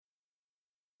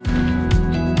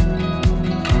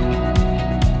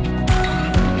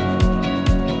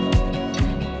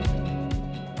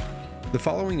The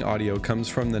following audio comes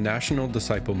from the National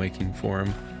Disciple Making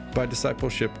Forum by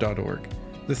discipleship.org.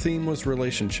 The theme was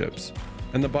relationships,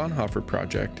 and the Bonhoeffer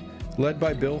Project, led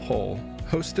by Bill Hull,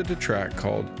 hosted a track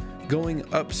called Going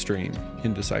Upstream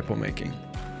in Disciple Making.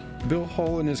 Bill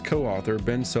Hull and his co-author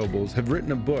Ben Sobels have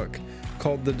written a book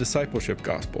called The Discipleship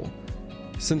Gospel.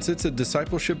 Since it's a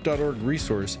discipleship.org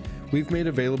resource, we've made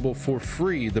available for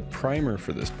free the primer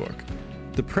for this book.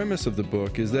 The premise of the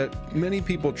book is that many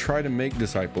people try to make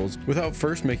disciples without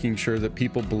first making sure that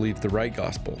people believe the right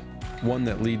gospel, one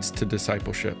that leads to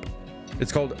discipleship.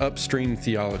 It's called upstream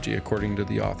theology, according to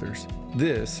the authors.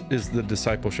 This is the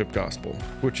discipleship gospel,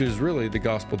 which is really the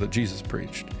gospel that Jesus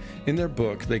preached. In their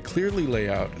book, they clearly lay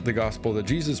out the gospel that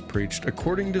Jesus preached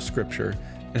according to Scripture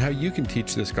and how you can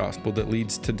teach this gospel that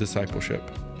leads to discipleship.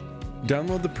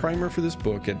 Download the primer for this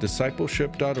book at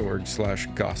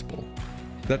discipleship.org/gospel.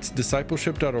 That's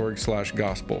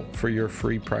discipleship.org/gospel for your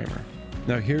free primer.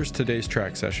 Now here's today's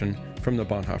track session from the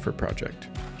Bonhoeffer Project.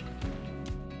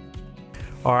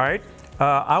 All right.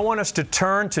 I want us to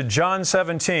turn to John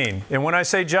 17. And when I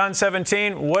say John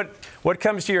 17, what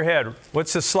comes to your head?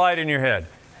 What's the slide in your head?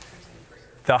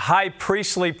 The high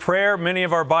priestly prayer. Many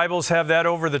of our Bibles have that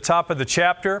over the top of the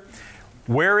chapter.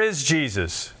 Where is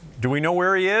Jesus? Do we know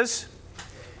where He is?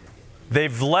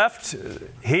 They've left,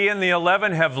 He and the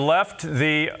 11 have left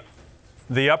the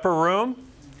upper room.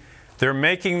 They're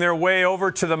making their way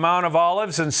over to the Mount of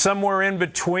Olives, and somewhere in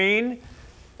between,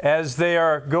 as they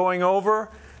are going over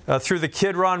through the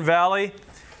Kidron Valley,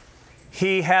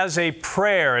 He has a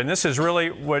prayer, and this is really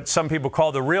what some people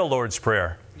call the real Lord's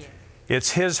Prayer. Yeah.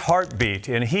 It's His heartbeat,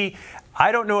 and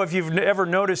I don't know if you've ever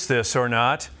noticed this or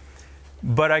not,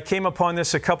 but I came upon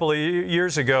this a couple of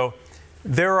years ago.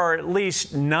 There are at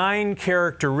least 9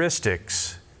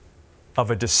 characteristics of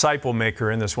a disciple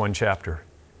maker in this one chapter.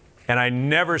 And I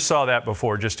never saw that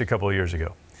before just a couple of years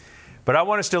ago. But I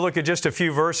want us to look at just a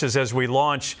few verses as we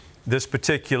launch this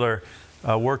particular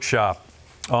workshop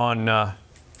on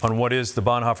what is the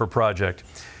Bonhoeffer Project.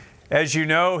 As you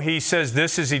know, he says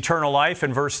this is eternal life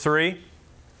in verse 3.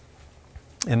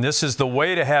 And this is the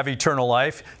way to have eternal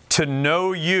life, to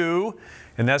know you.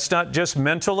 And that's not just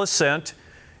mental assent.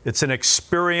 It's an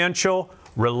experiential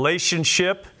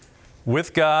relationship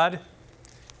with God.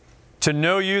 To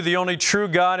know you, the only true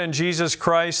God, and Jesus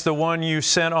Christ, the one you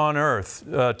sent on earth,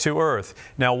 to earth.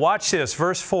 Now watch this,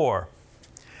 verse 4.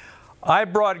 I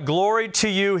brought glory to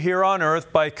you here on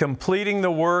earth by completing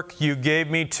the work you gave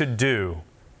me to do.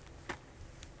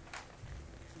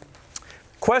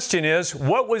 Question is,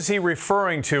 what was he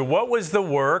referring to? What was the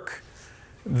work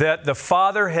that the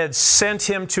Father had sent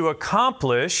him to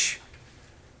accomplish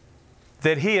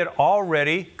that he had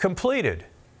already completed?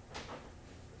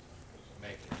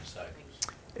 Making disciples.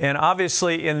 And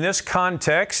obviously in this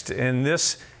context, in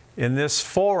this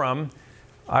forum,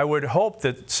 I would hope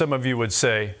that some of you would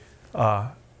say,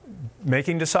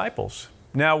 making disciples.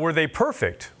 Now, were they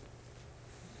perfect?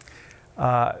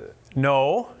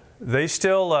 No. They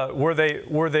still,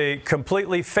 were they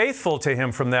completely faithful to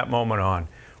Him from that moment on?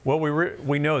 Well,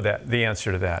 we know that, the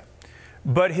answer to that.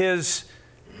 But his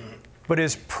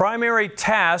primary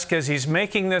task as he's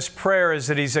making this prayer is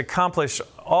that he's accomplished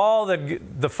all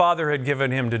that the Father had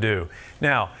given him to do.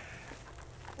 Now,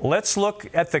 let's look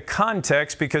at the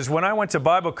context, because when I went to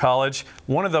Bible college,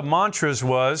 one of the mantras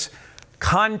was,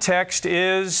 context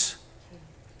is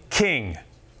king.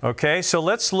 Okay, so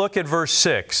let's look at verse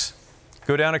 6.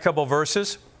 Go down a couple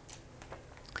verses.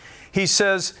 He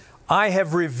says, I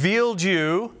have revealed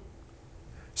you.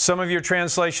 Some of your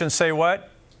translations say what?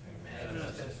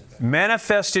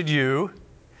 Manifested you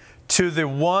to the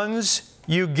ones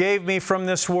you gave me from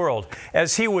this world.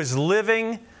 As he was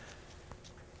living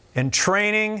and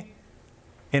training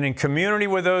and in community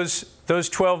with those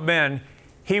 12 men,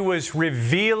 he was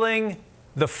revealing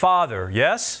the Father.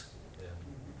 Yes? Yeah.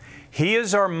 He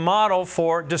is our model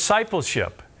for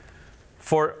discipleship,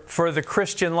 for the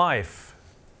Christian life.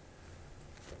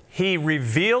 He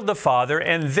revealed the Father,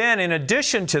 and then in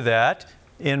addition to that,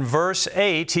 in verse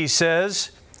 8, he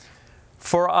says,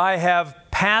 for I have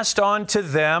passed on to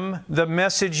them the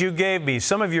message you gave me.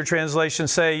 Some of your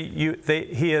translations say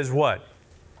he has what?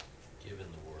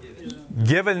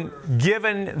 Given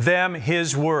them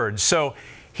His word. So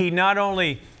he not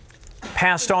only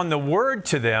passed on the word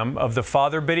to them of the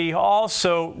Father, but he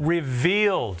also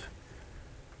revealed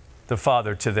the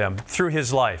Father to them through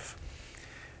his life.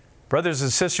 Brothers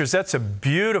and sisters, that's a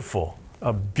beautiful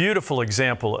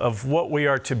example of what we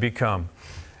are to become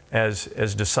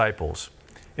as disciples.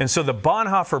 And so the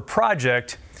Bonhoeffer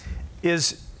Project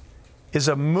is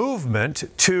a movement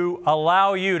to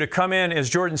allow you to come in, as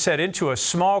Jordan said, into a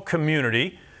small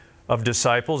community of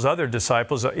disciples, other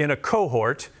disciples, in a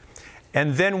cohort,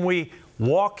 and then we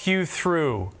walk you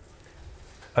through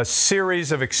a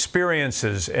series of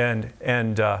experiences and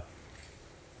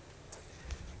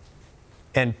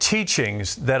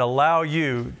teachings that allow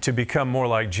you to become more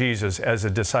like Jesus as a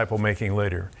disciple-making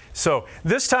leader. So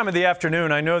this time of the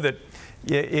afternoon, I know that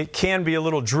it can be a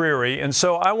little dreary, and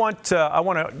so I want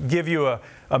to give you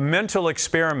a mental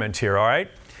experiment here, all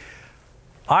right?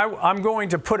 I'm going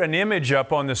to put an image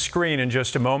up on the screen in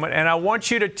just a moment, and I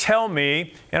want you to tell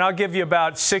me, and I'll give you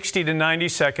about 60 to 90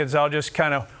 seconds. I'll just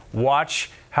kind of watch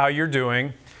how you're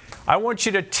doing. I want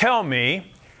you to tell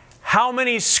me, how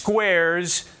many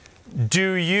squares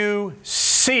do you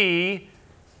see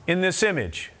in this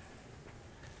image?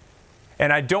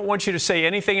 And I don't want you to say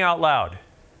anything out loud.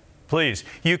 Please,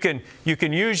 you can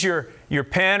use your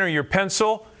pen or your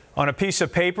pencil on a piece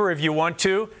of paper if you want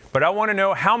to, but I want to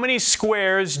know, how many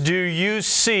squares do you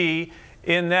see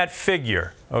in that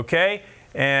figure, okay?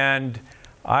 And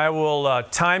I will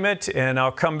time it, and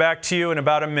I'll come back to you in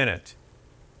about a minute.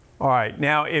 All right,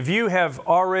 now if you have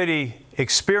already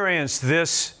experienced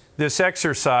this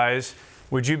exercise,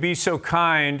 would you be so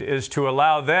kind as to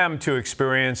allow them to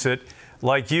experience it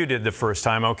like you did the first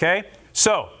time, okay?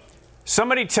 So,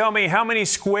 somebody tell me how many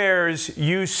squares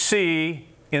you see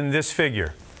in this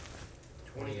figure.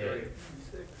 28.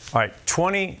 All right,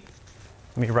 20.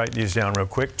 Let me write these down real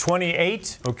quick.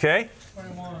 28, okay.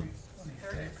 21.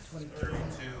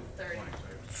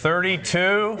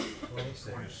 32.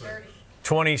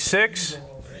 26.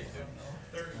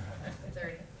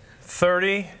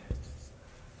 30.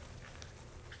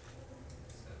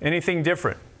 Anything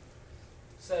different?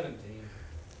 17.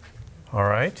 All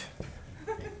right.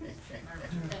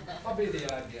 I'll be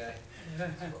the odd guy.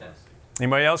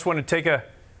 Anybody else want to take a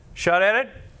shot at it?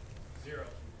 0.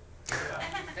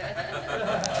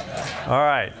 All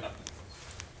right.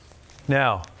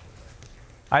 Now,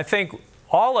 I think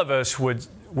all of us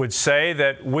would say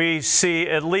that we see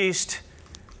at least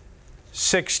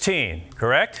 16,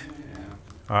 correct?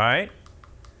 All right.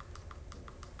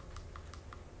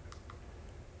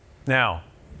 Now,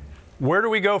 where do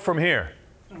we go from here?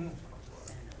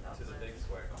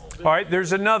 All right,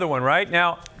 there's another one, right?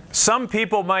 Now, some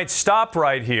people might stop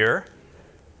right here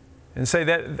and say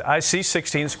that I see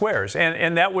 16 squares.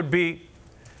 And that would be,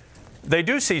 they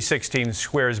do see 16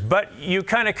 squares, but you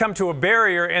kind of come to a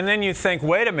barrier and then you think,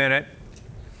 wait a minute,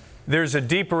 there's a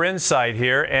deeper insight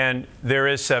here, and there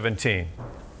is 17.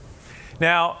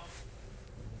 Now,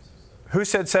 who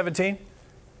said 17?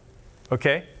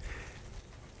 Okay.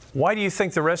 Why do you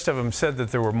think the rest of them said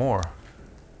that there were more?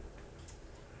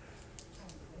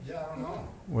 Yeah, I don't know.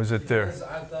 Was it there? Because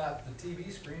I thought the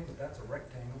TV screen, but that's a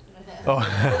rectangle. Oh.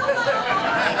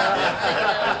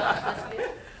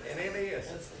 And it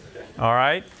is. All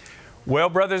right. Well,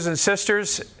 brothers and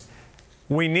sisters,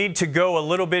 we need to go a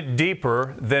little bit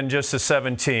deeper than just the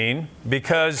 17,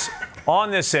 because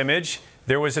on this image,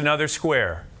 there was another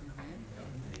square.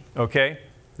 Okay?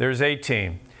 There's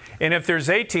 18. And if there's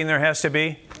 18, there has to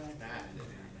be?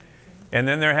 And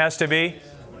then there has to be?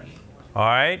 All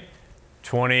right.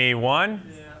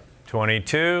 21,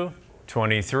 22,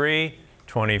 23,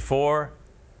 24,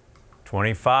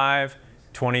 25,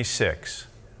 26.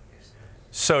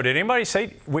 So did anybody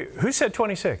say, who said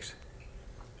 26?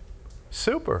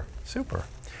 Super, super.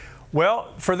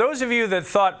 Well, for those of you that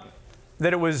thought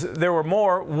that there were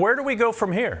more, where do we go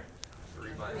from here?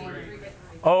 3 by 3.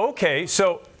 Oh, okay.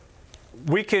 So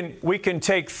we can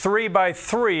take 3 by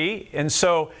 3, and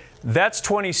so that's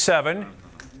 27,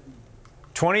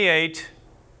 28,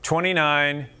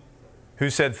 29. Who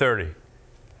said 30?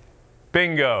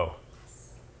 Bingo.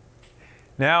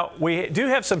 Now, we do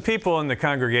have some people in the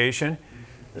congregation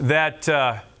that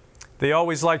they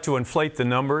always like to inflate the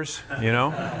numbers, you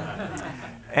know.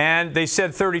 And they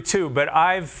said 32, but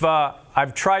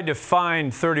I've tried to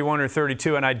find 31 or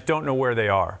 32, and I don't know where they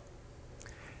are.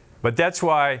 But that's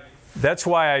why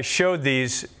I showed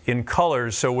these in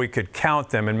colors, so we could count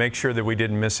them and make sure that we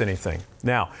didn't miss anything.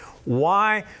 Now,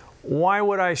 why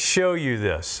would I show you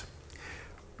this?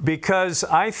 Because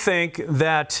I think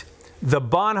that the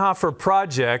Bonhoeffer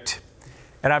project,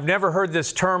 and I've never heard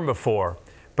this term before,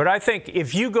 but I think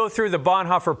if you go through the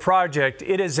Bonhoeffer project,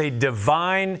 it is a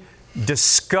divine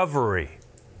discovery.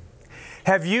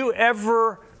 Have you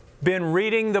ever been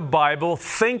reading the Bible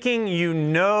thinking you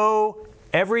know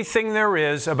everything there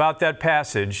is about that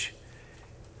passage,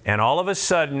 and all of a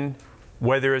sudden,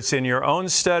 whether it's in your own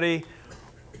study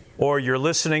or you're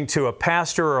listening to a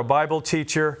pastor or a Bible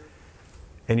teacher,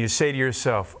 and you say to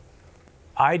yourself,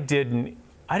 I didn't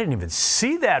even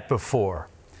see that before.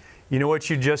 You know what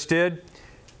you just did?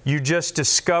 you just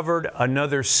discovered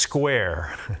another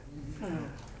square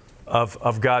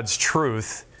of God's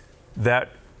truth that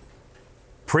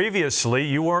previously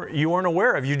you weren't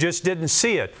aware of. You just didn't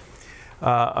see it.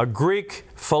 A Greek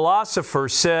philosopher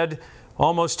said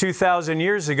almost 2,000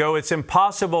 years ago, it's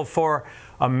impossible for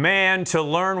a man to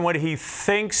learn what he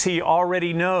thinks he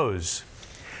already knows.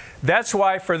 That's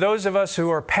why for those of us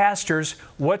who are pastors,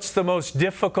 what's the most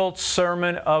difficult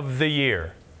sermon of the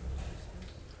year?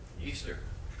 Easter.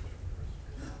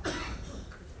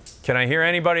 Can I hear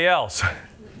anybody else?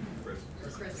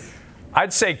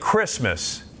 I'd say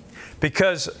Christmas,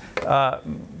 because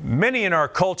many in our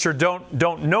culture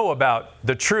don't know about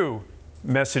the true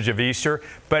message of Easter,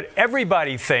 but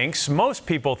everybody thinks, most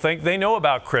people think they know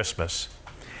about Christmas.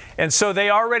 And so they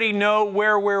already know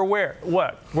where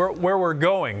we're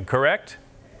going, correct?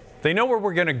 They know where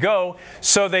we're going to go,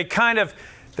 so they kind of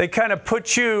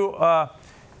put you on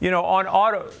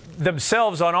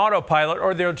themselves on autopilot,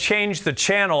 or they'll change the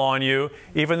channel on you,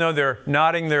 even though they're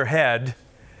nodding their head.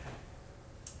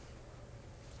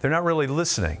 They're not really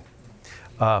listening.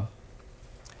 I'll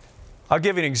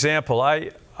give you an example.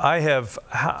 I have,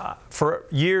 for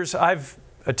years, I've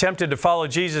attempted to follow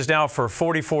Jesus now for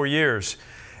 44 years.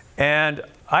 And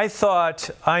I thought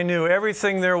I knew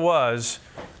everything there was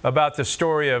about the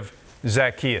story of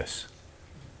Zacchaeus.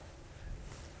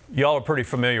 Y'all are pretty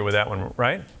familiar with that one,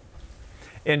 right?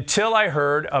 Until I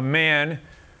heard a man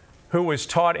who was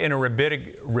taught in a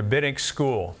rabbinic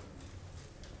school.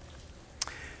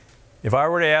 If I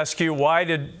were to ask you, why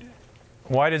did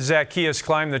Zacchaeus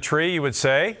climb the tree, you would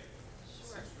say?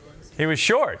 He was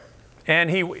short. And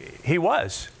he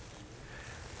was.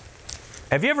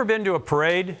 Have you ever been to a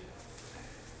parade?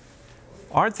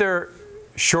 Aren't there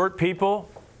short people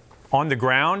on the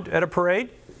ground at a parade?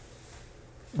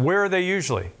 Where are they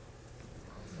usually?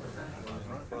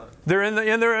 They're in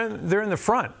the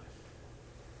front.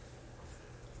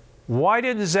 Why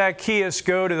didn't Zacchaeus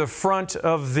go to the front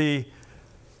of the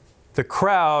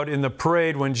crowd in the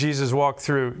parade when Jesus walked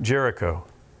through Jericho?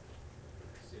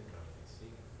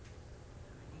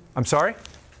 I'm sorry?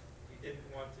 He didn't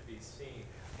want to be seen.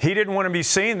 He didn't want to be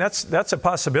seen? That's a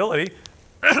possibility.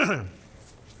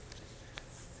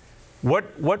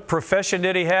 What profession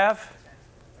did he have?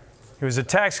 He was a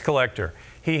tax collector.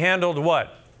 He handled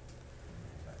what?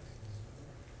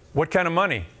 What kind of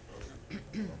money?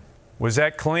 Was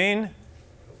that clean?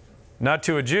 Not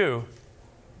to a Jew.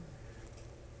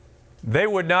 They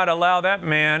would not allow that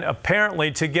man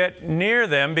apparently to get near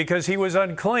them because he was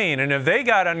unclean. And if they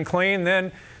got unclean,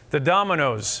 then the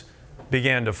dominoes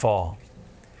began to fall.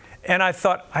 And I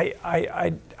thought,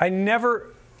 I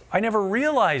never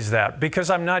realized that because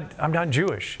I'm not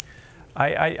Jewish.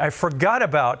 I forgot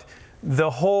about the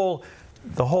whole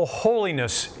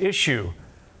holiness issue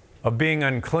of being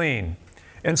unclean.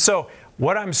 And so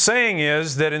what I'm saying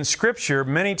is that in Scripture,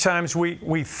 many times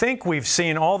we think we've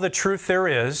seen all the truth there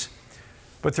is,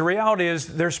 but the reality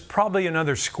is there's probably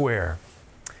another square.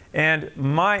 And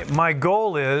my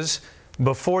goal is,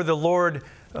 before the Lord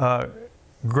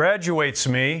graduates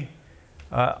me,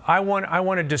 I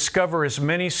want to discover as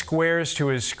many squares to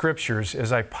His Scriptures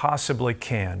as I possibly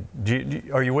can.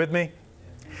 Are you with me?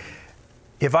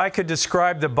 If I could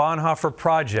describe the Bonhoeffer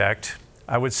project,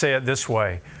 I would say it this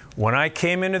way. When I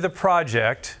came into the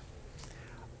project,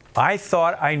 I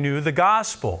thought I knew the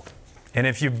gospel. And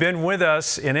if you've been with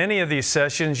us in any of these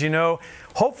sessions, you know,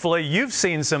 hopefully you've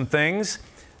seen some things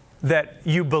that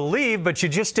you believe, but you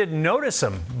just didn't notice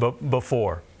them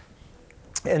before.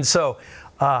 And so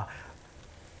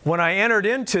when I entered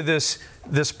into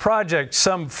this project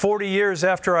some 40 years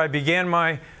after I began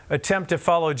my attempt to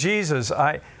follow Jesus,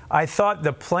 I thought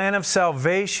the plan of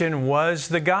salvation was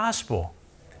the gospel.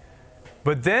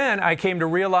 But then I came to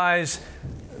realize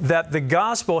that the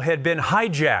gospel had been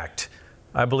hijacked.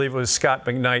 I believe it was Scott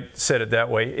McKnight said it that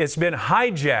way. It's been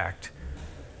hijacked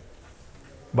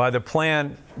by the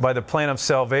plan of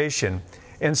salvation.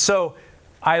 And so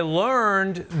I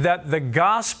learned that the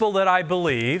gospel that I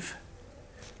believe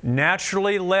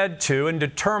naturally led to and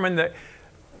determined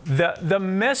that the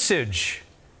message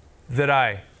that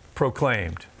I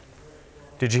proclaimed.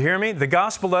 Did you hear me? The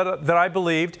gospel that I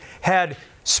believed had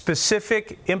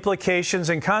specific implications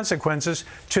and consequences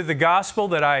to the gospel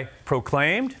that I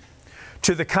proclaimed,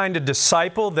 to the kind of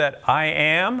disciple that I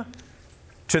am,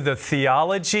 to the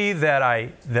theology that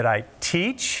I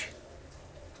teach,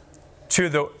 to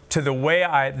the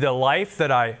way the life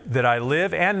that I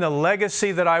live, and the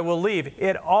legacy that I will leave.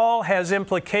 It all has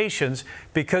implications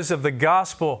because of the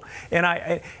gospel.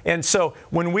 And so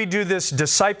when we do this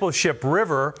discipleship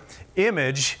river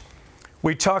image,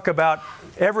 we talk about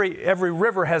every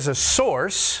river has a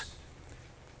source,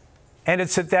 And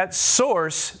it's at that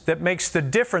source that makes the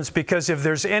difference, because if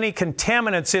there's any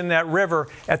contaminants in that river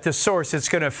at the source, it's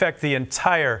going to affect the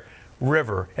entire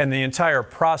river and the entire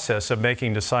process of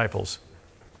making disciples.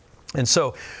 And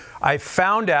so I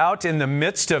found out in the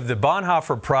midst of the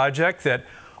Bonhoeffer project that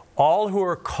all who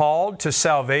are called to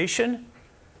salvation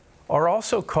are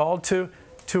also called to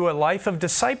a life of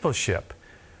discipleship.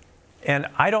 And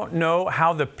I don't know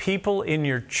how the people in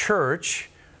your church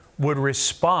would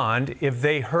respond if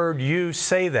they heard you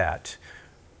say that.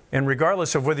 And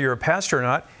regardless of whether you're a pastor or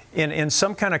not, in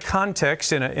some kind of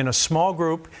context, in a small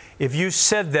group, if you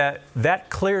said that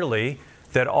clearly,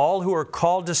 that all who are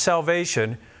called to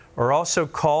salvation are also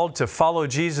called to follow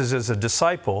Jesus as a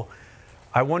disciple,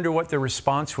 I wonder what the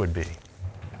response would be.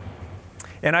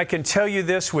 And I can tell you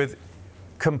this with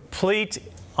complete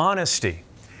honesty.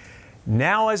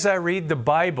 Now as I read the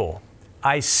Bible,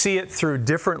 I see it through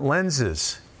different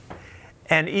lenses.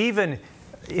 And even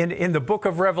in the book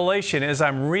of Revelation, as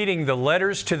I'm reading the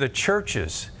letters to the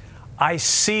churches, I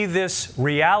see this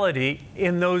reality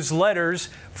in those letters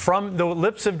from the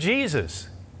lips of Jesus.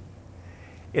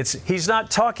 He's not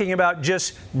talking about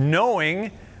just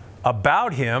knowing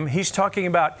about Him. He's talking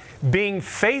about being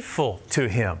faithful to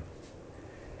Him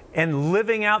and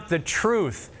living out the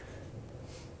truth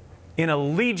in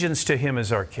allegiance to Him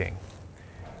as our King.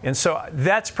 And so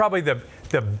that's probably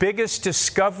the biggest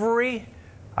discovery.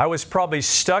 I was probably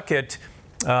stuck at,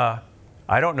 I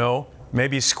don't know,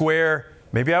 maybe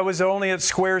I was only at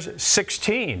square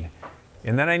 16,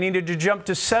 and then I needed to jump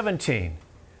to 17,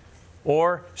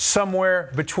 or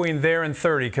somewhere between there and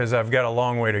 30, because I've got a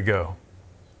long way to go.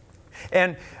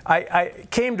 And I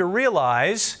came to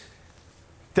realize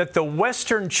that the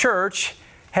Western church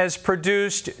has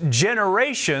produced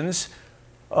generations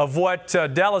of what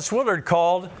Dallas Willard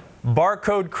called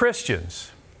barcode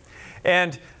Christians.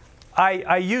 And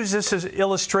I use this as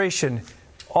illustration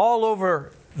all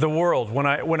over the world when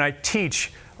I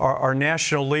teach our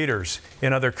national leaders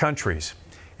in other countries.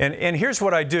 And here's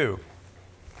what I do.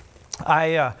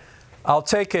 I'll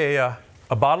take a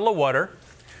bottle of water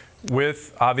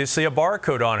with obviously a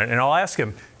barcode on it, and I'll ask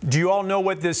them, do you all know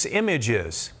what this image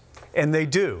is? And they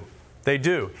do. They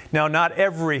do. Now, not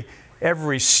every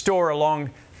store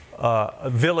along a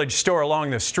village store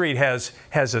along the street has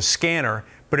a scanner,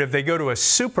 but if they go to a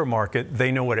supermarket,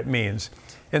 they know what it means.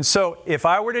 And so if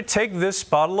I were to take this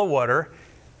bottle of water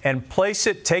and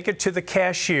take it to the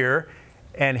cashier,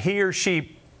 and he or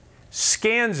she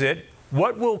scans it,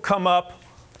 what will come up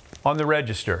on the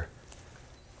register?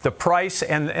 The price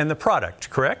and the product,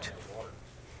 correct?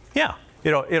 Yeah.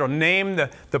 It'll name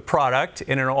the product,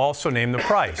 and it'll also name the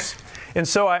price. And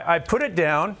so I put it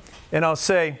down, and I'll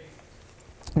say,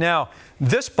 now,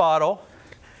 this bottle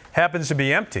happens to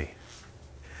be empty.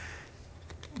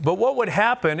 But what would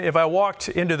happen if I walked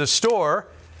into the store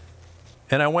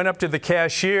and I went up to the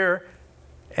cashier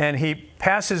and he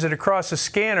passes it across the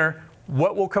scanner?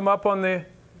 What will come up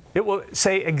it will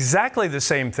say exactly the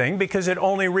same thing, because it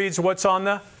only reads what's on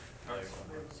the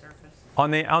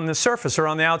surface or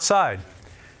on the outside.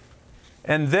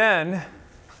 And then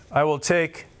I will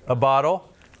take a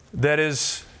bottle that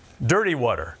is dirty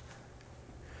water,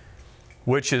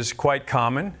 which is quite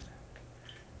common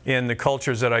in the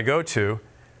cultures that I go to.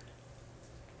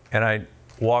 And I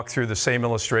walk through the same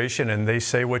illustration, and they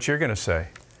say what you're going to say.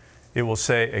 It will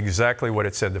say exactly what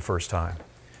it said the first time.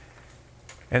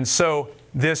 And so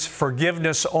this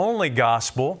forgiveness-only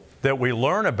gospel that we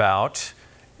learn about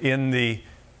in the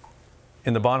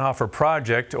Bonhoeffer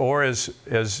Project, or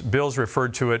as Bill's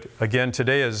referred to it again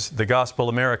today as the Gospel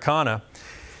Americana,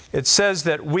 it says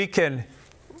that we can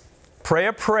pray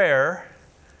a prayer,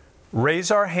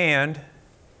 raise our hand,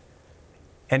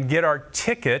 and get our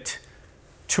ticket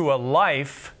to a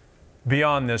life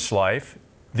beyond this life,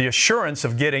 the assurance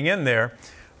of getting in there,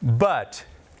 but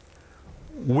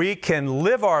we can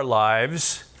live our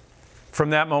lives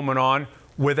from that moment on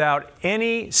without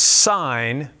any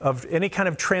sign of any kind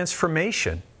of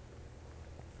transformation.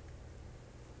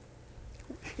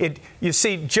 You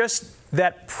see, just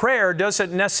that prayer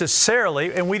doesn't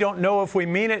necessarily, and we don't know if we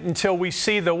mean it until we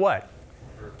see the what?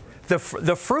 The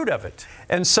fruit of it.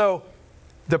 And so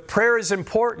the prayer is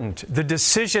important. The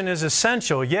decision is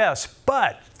essential, yes.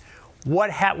 But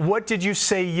what did you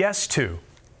say yes to?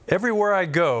 Everywhere I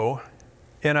go,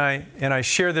 and I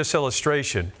share this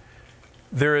illustration,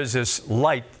 there is this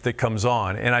light that comes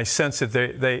on, and I sense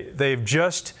that they've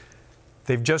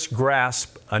just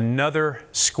grasped another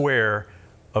square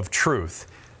of truth.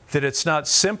 That it's not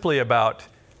simply about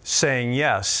saying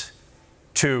yes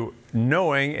to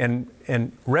knowing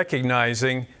and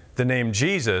recognizing the name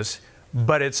Jesus,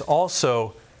 but it's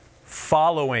also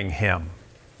following Him.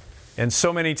 And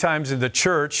so many times in the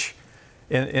church,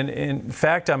 in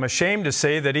fact, I'm ashamed to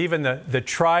say that even the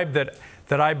tribe that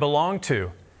I belong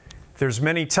to, there's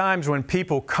many times when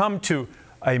people come to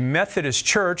a Methodist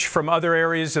church from other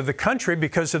areas of the country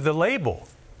because of the label.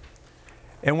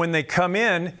 And when they come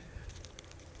in,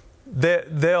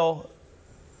 they'll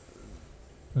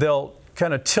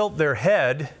kind of tilt their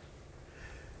head,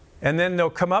 and then they'll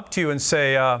come up to you and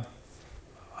say,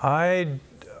 I've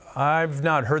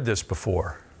not heard this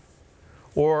before.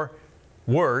 Or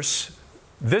worse,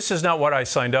 this is not what I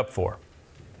signed up for.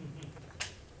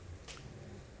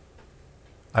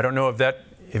 I don't know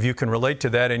if you can relate to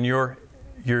that in your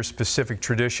specific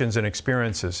traditions and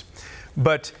experiences.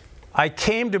 But I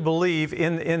came to believe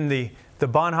in the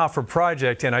Bonhoeffer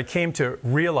project, and I came to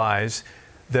realize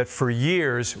that for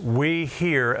years, we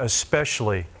here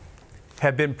especially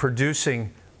have been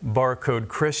producing barcode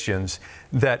Christians,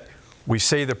 that we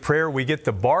say the prayer, we get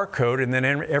the barcode, and then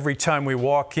every time we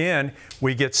walk in,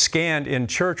 we get scanned in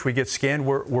church,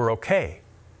 we're okay.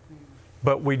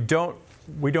 But we don't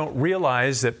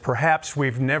realize that perhaps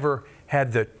we've never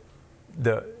had the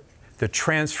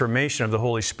transformation of the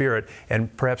Holy Spirit,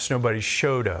 and perhaps nobody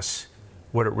showed us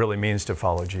what it really means to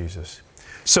follow Jesus.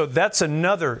 So that's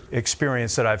another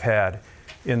experience that I've had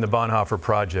in the Bonhoeffer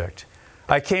project.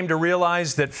 I came to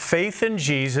realize that faith in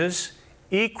Jesus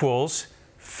equals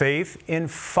faith in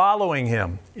following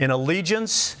Him, in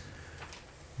allegiance,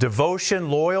 devotion,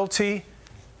 loyalty,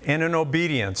 and in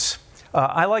obedience.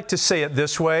 I like to say it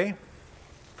this way: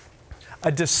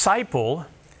 a disciple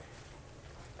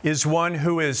is one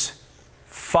who is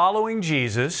following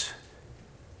Jesus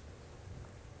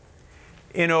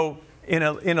in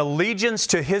allegiance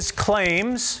to His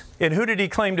claims. And who did He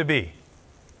claim to be?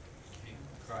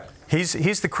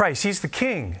 He's the Christ. He's the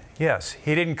King. Yes,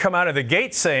 He didn't come out of the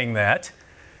gate saying that,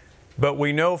 but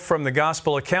we know from the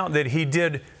gospel account that He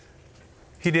did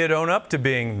own up to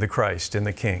being the Christ and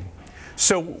the King.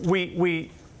 So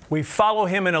we follow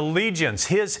Him in allegiance.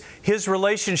 His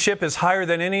relationship is higher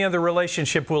than any other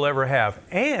relationship we'll ever have.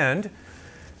 And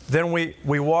then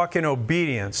we walk in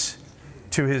obedience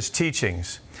to His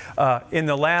teachings. In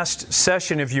the last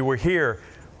session, if you were here,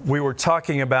 we were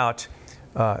talking about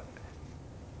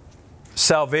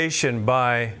salvation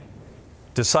by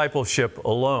discipleship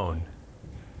alone.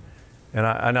 And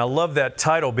I love that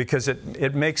title because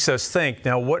it makes us think,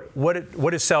 now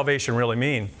what does salvation really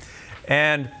mean?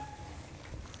 And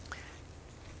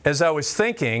as I was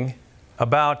thinking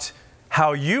about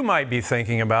how you might be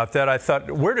thinking about that, I thought,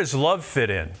 where does love fit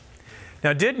in?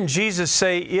 Now, didn't Jesus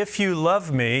say, if you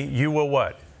love me, you will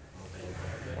what?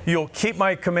 You'll keep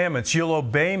my commandments. You'll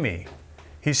obey me.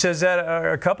 He says that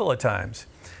a couple of times.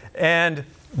 And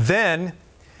then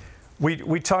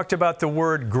we talked about the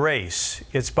word grace.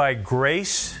 It's by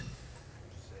grace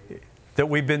that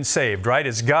we've been saved, right?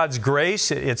 It's God's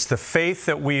grace. It's the faith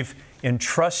that we've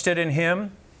entrusted in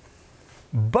Him.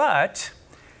 But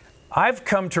I've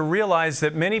come to realize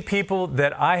that many people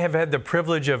that I have had the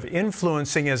privilege of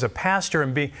influencing as a pastor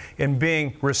and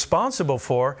being responsible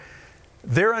for,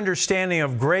 their understanding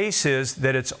of grace is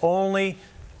that it's only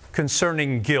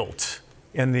concerning guilt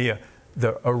and the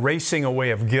erasing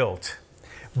away of guilt.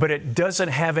 But it doesn't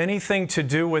have anything to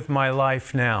do with my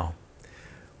life now.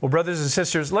 Well, brothers and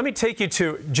sisters, let me take you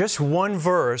to just one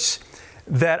verse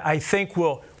that I think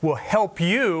will help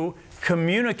you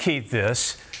communicate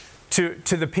this to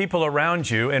the people around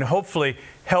you and hopefully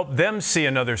help them see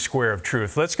another square of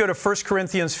truth. Let's go to 1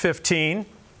 Corinthians 15.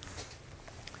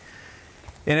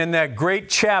 And in that great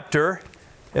chapter,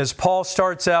 as Paul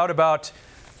starts out about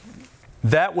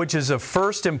that which is of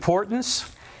first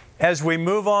importance, as we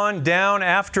move on down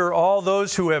after all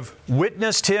those who have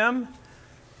witnessed Him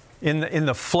in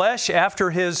the flesh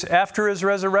after His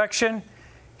resurrection,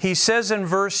 he says in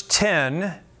verse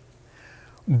 10,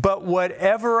 "But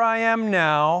whatever I am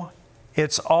now,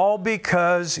 it's all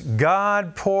because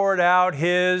God poured out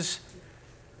His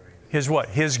what?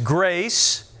 His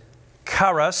grace,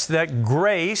 charis, that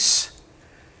grace.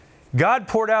 God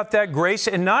poured out that grace,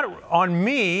 and not on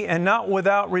me, and not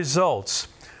without results.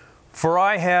 For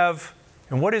I have,"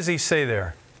 and what does he say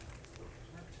there?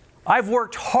 "I've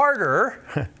worked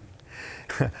harder.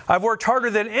 I've worked harder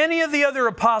than any of the other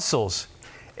apostles.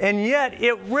 And yet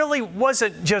it really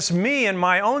wasn't just me and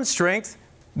my own strength,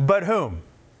 but whom?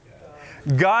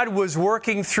 God was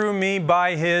working through me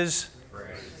by His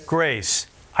grace."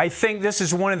 I think this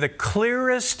is one of the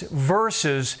clearest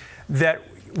verses that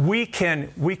we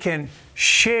can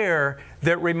share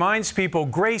that reminds people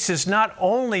grace is not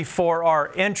only for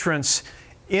our entrance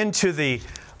into the,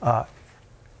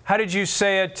 how did you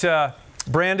say it,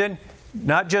 Brandon?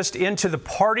 Not just into the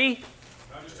party?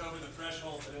 Not just over the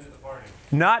threshold, but into the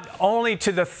not only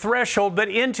to the threshold, but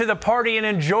into the party and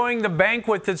enjoying the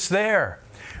banquet that's there.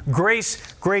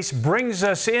 Grace brings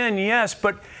us in, yes,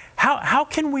 but how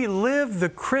can we live the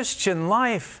Christian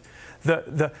life?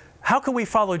 How can we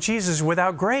follow Jesus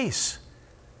without grace?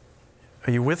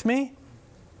 Are you with me?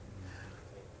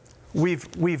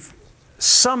 We've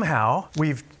somehow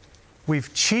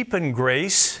cheapened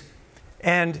grace,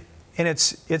 and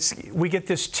we get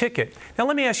this ticket. Now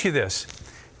let me ask you this,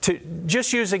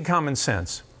 just using common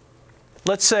sense.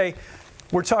 Let's say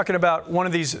we're talking about one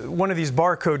of these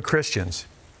barcode Christians.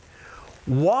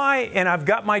 Why? And I've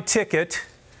got my ticket,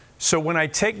 so when I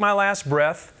take my last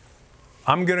breath,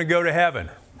 I'm going to go to heaven,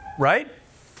 right?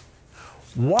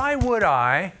 Why would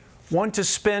I want to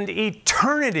spend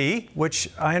eternity, which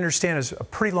I understand is a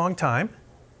pretty long time,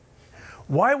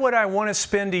 why would I want to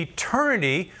spend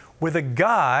eternity with a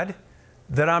God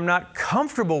that I'm not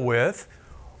comfortable with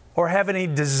or have any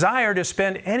desire to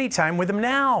spend any time with Him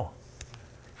now?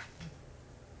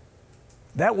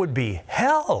 That would be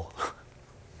hell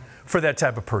for that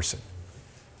type of person.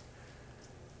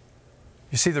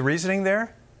 You see the reasoning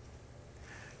there?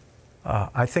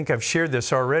 I think I've shared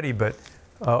this already, but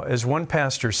as one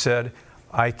pastor said,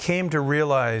 I came to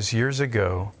realize years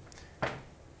ago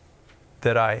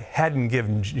that I hadn't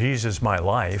given Jesus my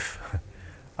life.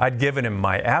 I'd given Him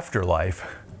my afterlife,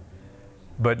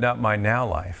 but not my now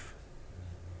life.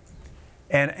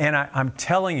 And I'm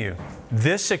telling you,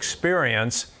 this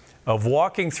experience of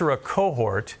walking through a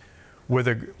cohort with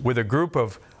a group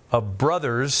of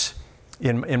brothers,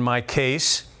 in my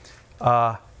case,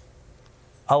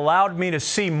 allowed me to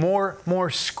see more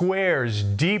squares,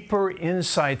 deeper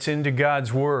insights into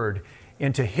God's Word,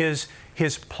 into His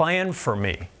plan for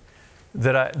me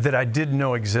that I didn't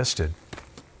know existed.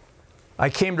 I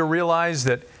came to realize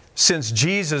that since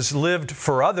Jesus lived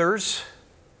for others,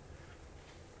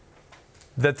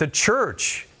 that the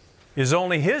church is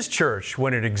only His church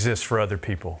when it exists for other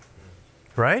people,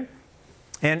 right?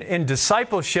 And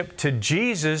discipleship to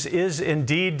Jesus is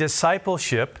indeed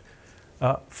discipleship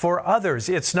for others.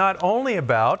 It's not only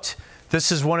about,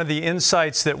 this is one of the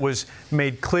insights that was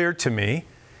made clear to me,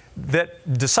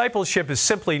 that discipleship is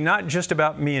simply not just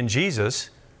about me and Jesus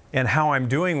and how I'm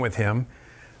doing with Him,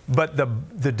 but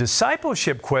the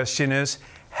discipleship question is,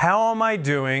 how am I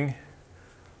doing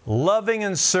loving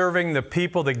and serving the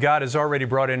people that God has already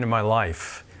brought into my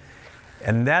life?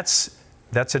 And that's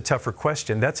a tougher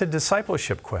question. That's a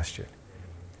discipleship question.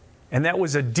 And that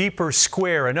was a deeper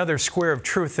square, another square of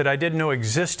truth that I didn't know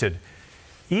existed.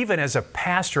 Even as a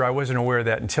pastor, I wasn't aware of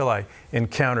that until I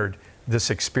encountered this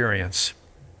experience.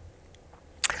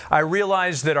 I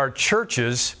realized that our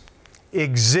churches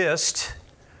exist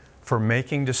for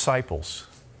making disciples.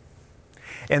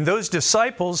 And those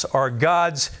disciples are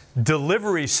God's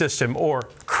delivery system, or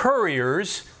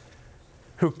couriers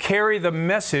who carry the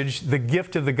message, the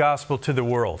gift of the gospel to the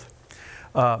world.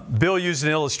 Bill used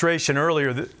an illustration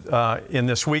earlier in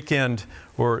this weekend,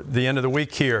 or the end of the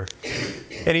week here.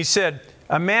 And he said,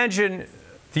 imagine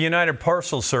the United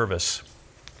Parcel Service.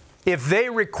 If they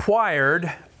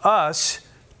required us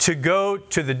to go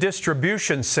to the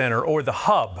distribution center or the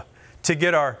hub to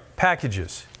get our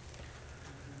packages.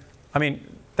 I mean,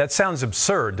 that sounds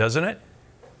absurd, doesn't it?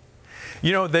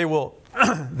 You know, they will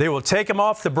take them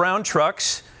off the brown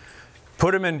trucks,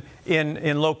 put them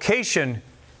in location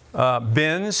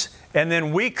bins, and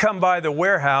then we come by the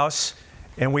warehouse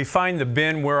and we find the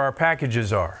bin where our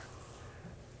packages are.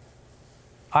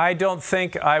 I don't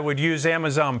think I would use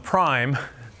Amazon Prime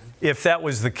if that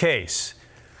was the case.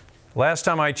 Last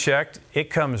time I checked, it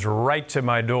comes right to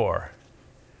my door.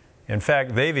 In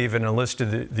fact, they've even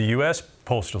enlisted the U.S.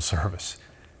 Postal Service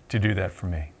to do that for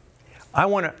me.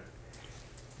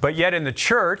 But yet in the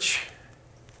church,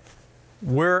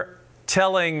 we're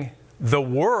telling the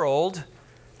world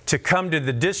to come to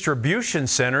the distribution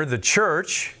center, the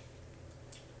church,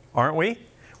 aren't we?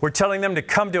 We're telling them to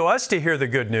come to us to hear the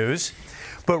good news.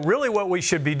 But really what we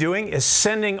should be doing is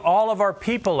sending all of our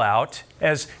people out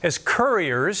as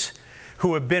couriers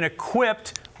who have been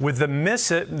equipped with the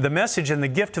message and the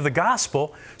gift of the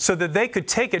gospel so that they could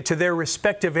take it to their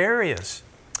respective areas.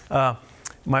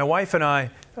 My wife and I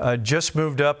just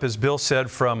moved up, as Bill said,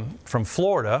 from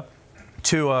Florida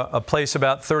to a place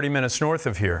about 30 minutes north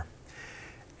of here.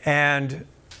 And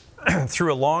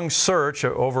through a long search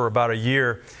over about a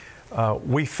year,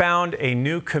 we found a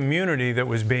new community that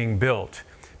was being built.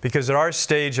 Because at our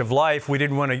stage of life, we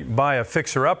didn't want to buy a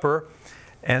fixer-upper,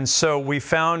 and so we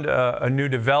found a new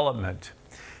development.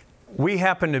 We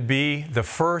happened to be the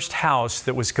first house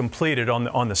that was completed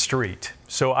on the street.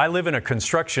 So I live in a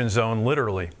construction zone,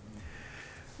 literally.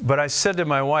 But I said to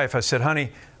my wife, I said,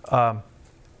 honey,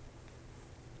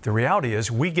 The reality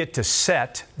is we get to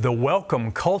set the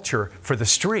welcome culture for the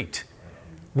street.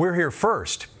 We're here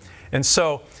first. And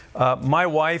so my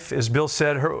wife, as Bill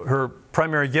said, her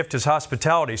primary gift is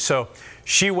hospitality. So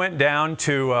she went down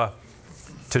to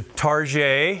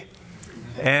Target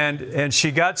and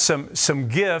she got some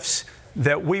gifts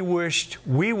that we wished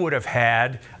we would have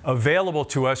had available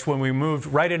to us when we moved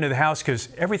right into the house, because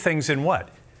everything's in what?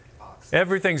 Boxes.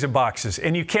 Everything's in boxes.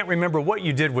 And you can't remember what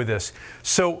you did with this.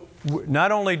 So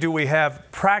not only do we have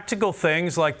practical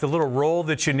things like the little roll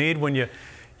that you need when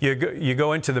you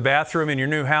go into the bathroom in your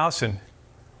new house and,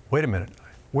 wait a minute,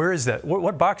 where is that?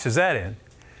 What box is that in?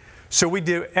 So we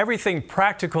do everything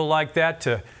practical like that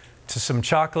to some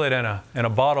chocolate and a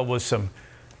bottle with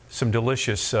some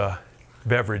delicious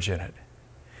beverage in it.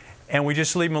 And we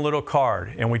just leave them a little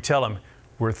card and we tell them,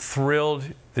 we're thrilled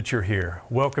that you're here.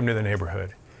 Welcome to the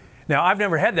neighborhood. Now, I've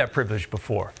never had that privilege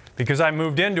before because I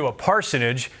moved into a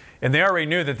parsonage and they already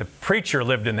knew that the preacher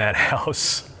lived in that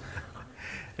house.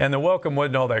 And the welcome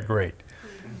wasn't all that great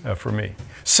for me.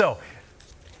 So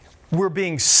we're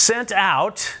being sent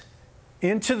out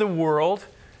into the world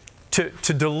to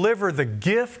deliver the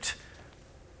gift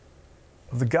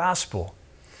of the gospel.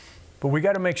 But we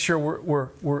got to make sure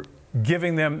we're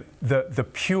giving them the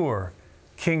pure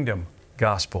kingdom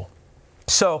gospel.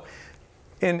 So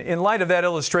in light of that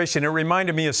illustration, it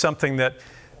reminded me of something that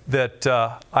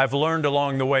I've learned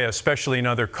along the way, especially in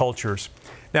other cultures.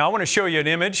 Now, I want to show you an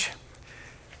image.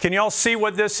 Can you all see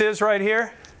what this is right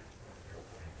here?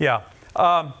 Yeah.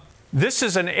 This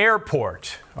is an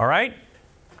airport, all right?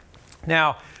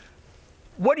 Now,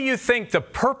 what do you think the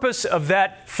purpose of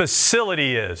that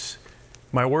facility is?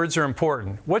 My words are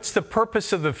important. What's the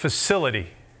purpose of the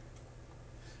facility?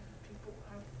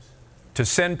 To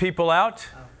send people out?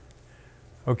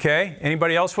 Okay.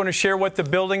 Anybody else want to share what the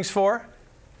building's for?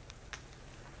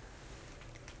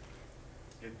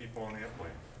 Get people on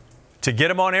airplanes. To get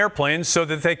them on airplanes so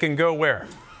that they can go where?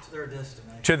 To their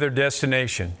destination. To their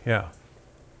destination, yeah.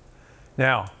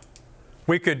 Now,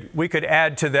 we could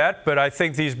add to that, but I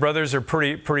think these brothers are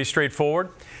pretty straightforward.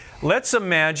 Let's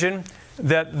imagine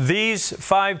that these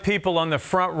 5 people on the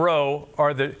front row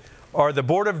are the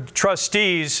board of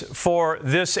trustees for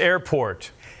this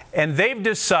airport. And they've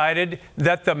decided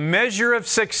that the measure of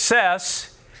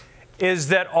success is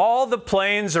that all the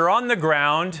planes are on the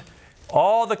ground,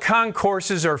 all the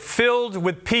concourses are filled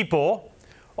with people,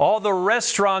 all the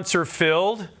restaurants are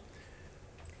filled,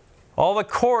 all the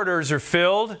corridors are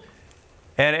filled,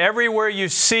 and everywhere you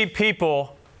see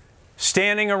people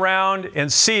standing around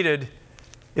and seated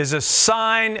is a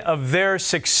sign of their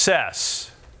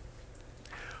success.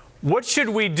 What should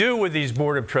we do with these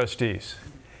board of trustees?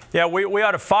 Yeah, we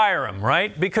ought to fire them,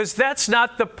 right? Because that's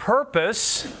not the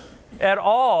purpose at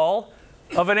all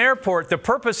of an airport. The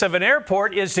purpose of an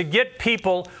airport is to get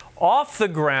people off the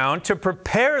ground, to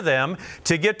prepare them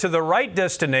to get to the right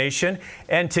destination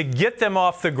and to get them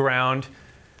off the ground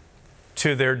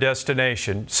to their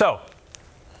destination. So,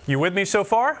 you with me so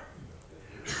far?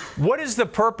 What is the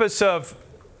purpose of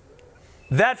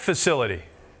that facility?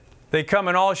 They come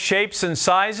in all shapes and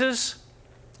sizes,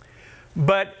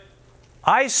 but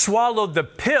I swallowed the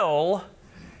pill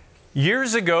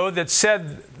years ago that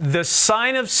said the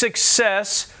sign of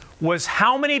success was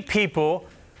how many people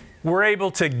were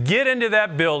able to get into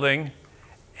that building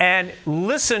and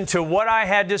listen to what I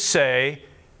had to say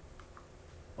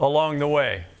along the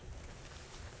way.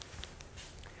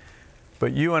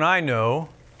 But you and I know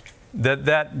that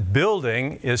that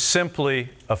building is simply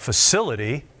a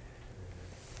facility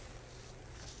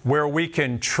where we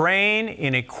can train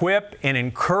and equip and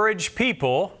encourage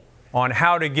people on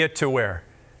how to get to where?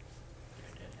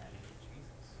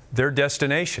 Their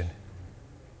destination.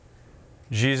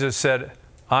 Jesus said,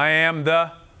 I am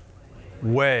the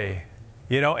way,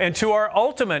 and to our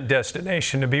ultimate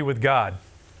destination, to be with God.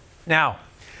 Now,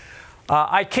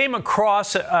 I came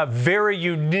across a very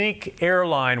unique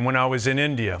airline when I was in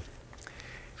India.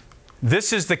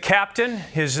 This is the captain.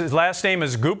 His last name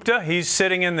is Gupta. He's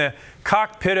sitting in the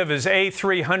cockpit of his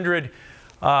A300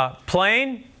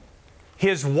 plane.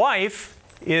 His wife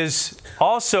is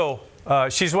also,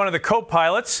 she's one of the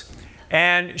co-pilots,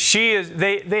 and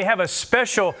they have a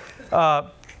special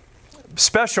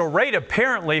rate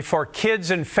apparently for kids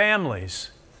and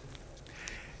families.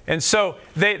 And so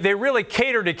they really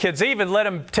cater to kids. They even let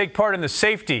them take part in the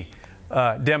safety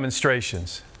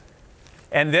demonstrations.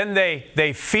 And then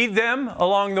they feed them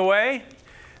along the way.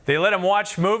 They let them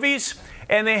watch movies.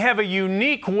 And they have a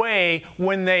unique way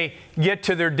when they get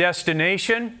to their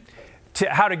destination to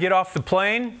how to get off the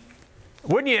plane.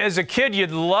 Wouldn't you, as a kid,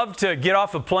 you'd love to get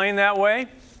off a plane that way?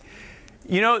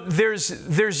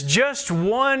 There's just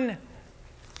one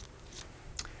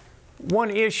one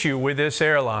issue with this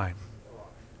airline.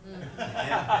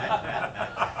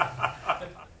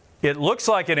 It looks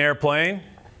like an airplane.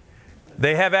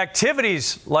 They have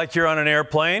activities like you're on an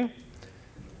airplane.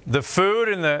 The food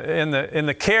and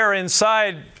the care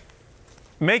inside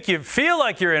make you feel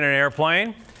like you're in an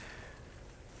airplane,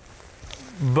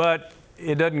 but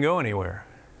it doesn't go anywhere.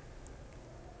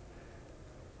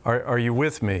 Are you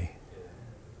with me?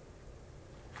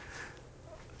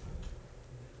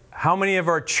 How many of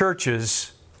our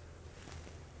churches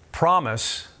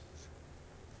promise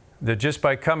that just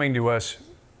by coming to us,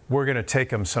 we're going to take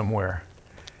them somewhere?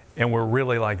 And we're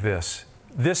really like this.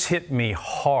 This hit me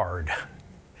hard.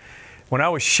 When I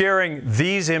was sharing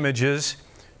these images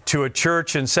to a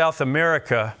church in South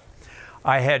America,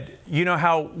 I had, you know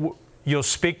how you'll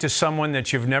speak to someone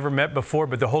that you've never met before,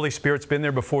 but the Holy Spirit's been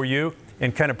there before you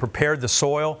and kind of prepared the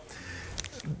soil?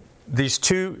 These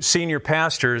two senior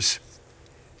pastors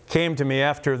came to me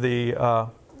after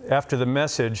the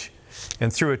message,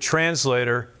 and through a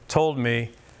translator told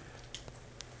me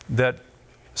that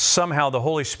somehow the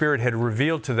Holy Spirit had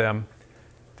revealed to them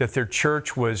that their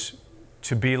church was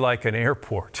to be like an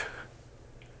airport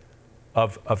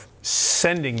of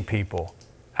sending people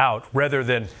out rather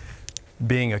than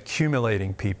being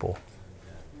accumulating people.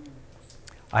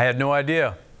 I had no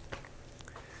idea.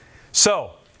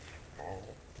 So,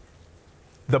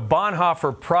 the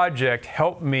Bonhoeffer Project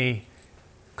helped me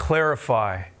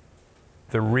clarify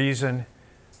the reason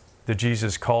that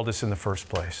Jesus called us in the first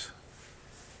place.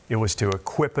 It was to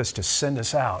equip us, to send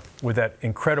us out with that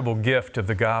incredible gift of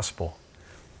the gospel.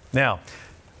 Now,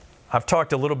 I've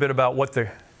talked a little bit about what the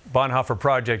Bonhoeffer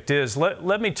Project is.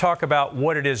 Let me talk about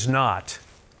what it is not.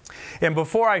 And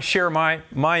before I share my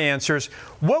answers,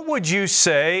 what would you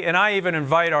say, and I even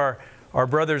invite our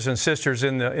brothers and sisters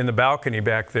in the balcony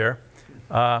back there,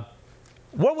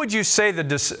 what would you say the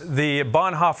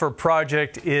Bonhoeffer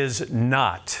Project is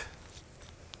not?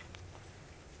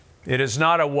 It is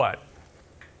not a what?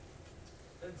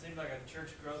 Doesn't seem like a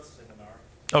church growth seminar.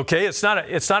 Okay, it's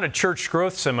not a church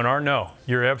growth seminar. No,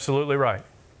 you're absolutely right.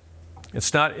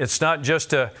 It's not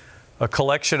just a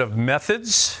collection of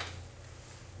methods.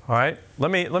 All right,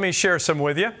 let me share some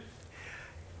with you.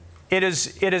 It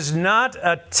is not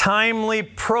a timely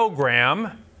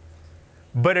program,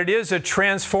 but it is a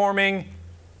transforming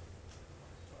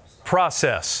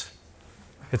process.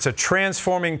 It's a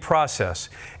transforming process.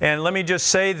 And let me just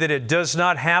say that it does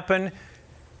not happen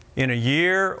in a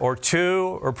year or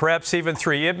two or perhaps even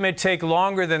 3. It may take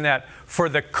longer than that for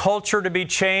the culture to be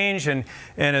changed. And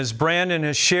as Brandon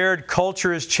has shared,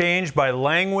 culture is changed by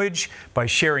language, by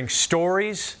sharing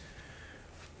stories,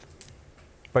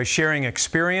 by sharing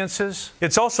experiences.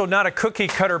 It's also not a cookie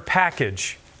cutter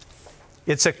package.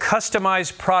 It's a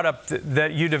customized product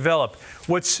that you develop.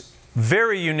 What's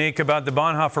very unique about the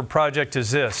Bonhoeffer Project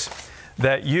is this,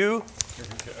 that you,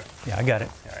 yeah, I got it.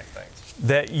 All right, thanks.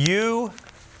 That you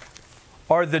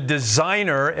are the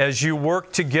designer as you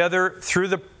work together through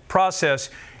the process.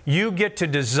 You get to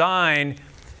design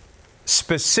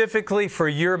specifically for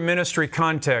your ministry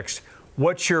context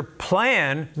what your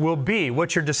plan will be,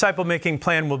 what your disciple-making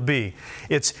plan will be.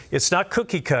 It's not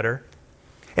cookie cutter,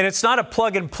 and it's not a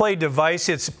plug-and-play device.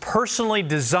 It's personally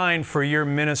designed for your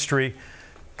ministry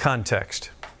context.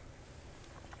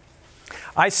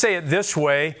 I say it this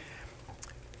way: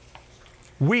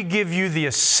 we give you the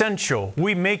essential,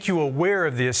 we make you aware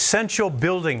of the essential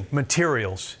building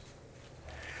materials,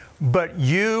 but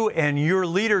you and your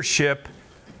leadership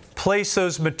place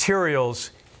those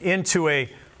materials into a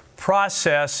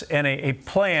process and a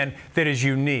plan that is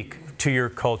unique to your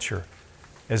culture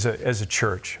as a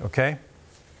church, okay?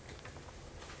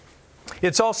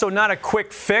 It's also not a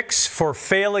quick fix for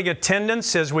failing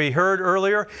attendance, as we heard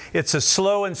earlier. It's a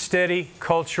slow and steady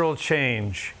cultural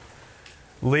change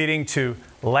leading to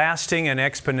lasting and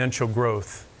exponential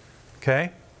growth, okay?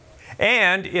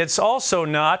 And it's also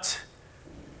not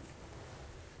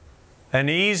an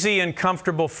easy and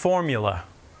comfortable formula.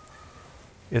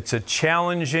 It's a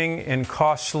challenging and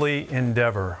costly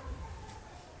endeavor.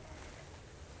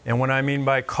 And what I mean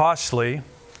by costly,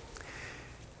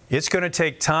 it's going to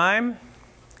take time.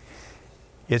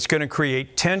 It's going to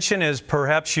create tension, as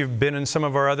perhaps you've been in some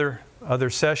of our other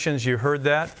sessions, you heard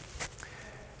that.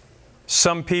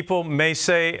 Some people may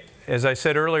say, as I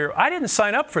said earlier, I didn't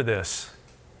sign up for this.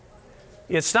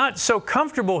 It's not so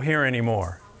comfortable here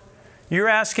anymore. You're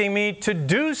asking me to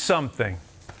do something.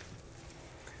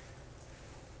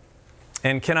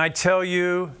 And can I tell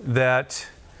you that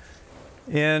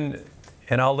and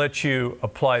I'll let you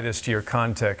apply this to your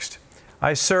context.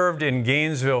 I served in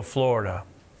Gainesville, Florida.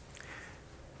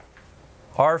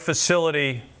 Our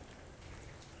facility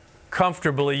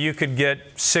comfortably you could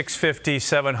get 650,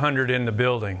 700 in the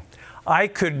building. I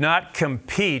could not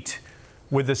compete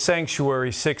with the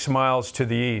sanctuary 6 miles to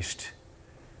the east.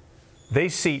 They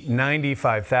seat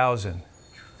 95,000.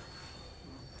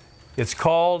 It's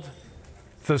called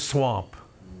the Swamp.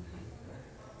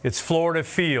 It's Florida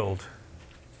Field.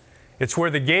 It's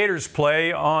where the Gators play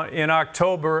in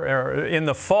October or in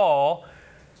the fall.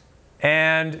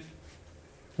 And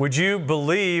would you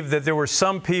believe that there were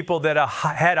some people that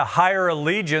had a higher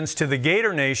allegiance to the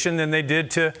Gator Nation than they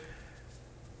did to,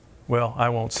 well, I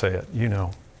won't say it, you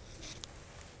know.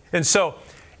 And so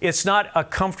it's not a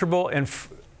comfortable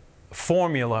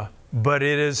formula, but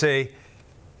it's a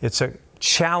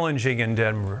challenging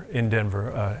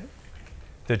endeavor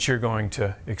that you're going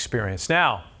to experience.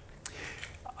 Now,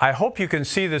 I hope you can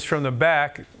see this from the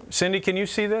back. Cindy, can you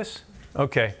see this?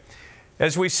 Okay.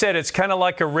 As we said, it's kind of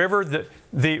like a river.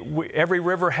 Every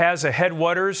river has a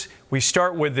headwaters. We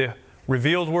start with the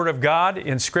revealed Word of God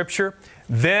in Scripture.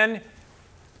 Then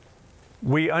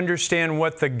we understand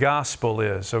what the gospel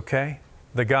is, okay?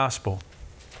 The gospel.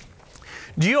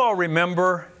 Do you all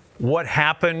remember what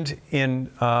happened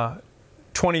in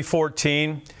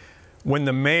 2014 when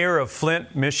the mayor of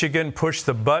Flint, Michigan pushed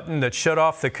the button that shut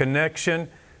off the connection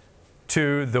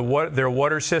to their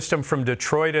water system from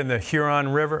Detroit and the Huron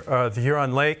River, the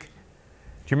Huron Lake? Do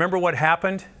you remember what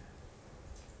happened?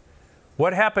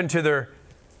 What happened to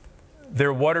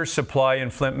their water supply in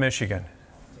Flint, Michigan?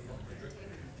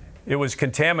 It was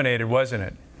contaminated, wasn't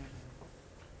it?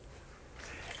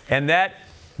 And that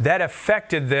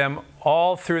affected them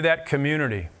all through that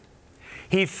community.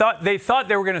 They thought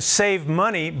they were going to save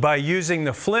money by using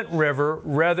the Flint River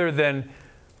rather than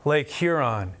Lake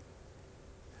Huron.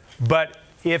 But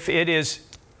if it is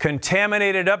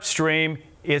contaminated upstream,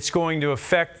 it's going to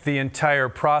affect the entire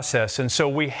process. And so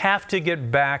we have to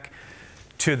get back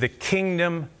to the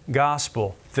kingdom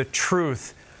gospel, the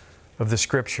truth of the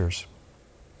Scriptures.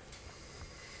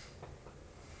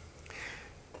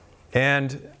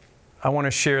 And I want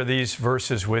to share these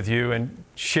verses with you and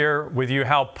share with you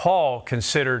how Paul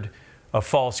considered a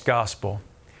false gospel.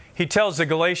 He tells the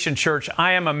Galatian church,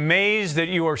 "I am amazed that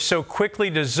you are so quickly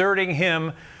deserting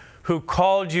Him who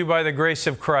called you by the grace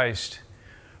of Christ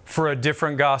for a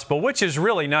different gospel," which is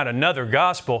really not another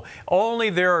gospel. Only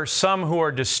there are some who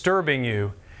are disturbing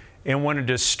you and want to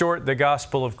distort the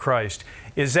gospel of Christ.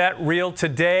 Is that real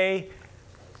today?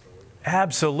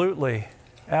 Absolutely.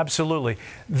 Absolutely.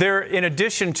 In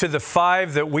addition to the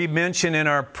 5 that we mentioned in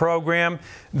our program,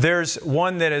 there's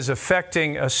one that is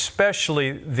affecting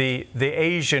especially the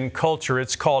Asian culture.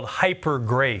 It's called hyper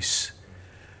grace.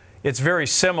 It's very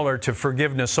similar to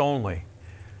forgiveness only.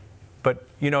 But,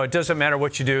 it doesn't matter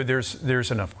what you do,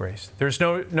 there's enough grace. There's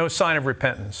no sign of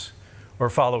repentance or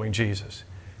following Jesus.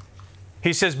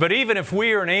 He says, "But even if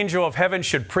we or an angel of heaven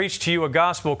should preach to you a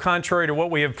gospel contrary to what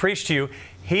we have preached to you,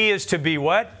 he is to be"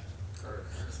 what?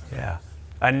 Yeah.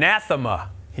 Anathema,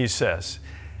 he says.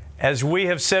 "As we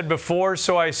have said before,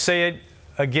 so I say it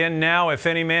again now, if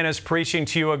any man is preaching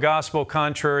to you a gospel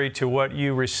contrary to what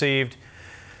you received,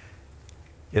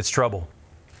 it's trouble."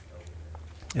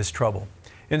 It's trouble.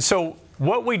 And so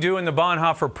what we do in the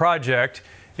Bonhoeffer Project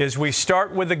is we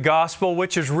start with the gospel,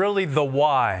 which is really the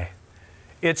why.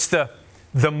 It's the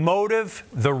motive,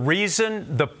 the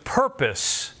reason, the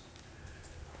purpose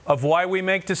of why we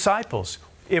make disciples.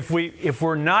 If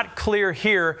we're not clear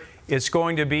here, it's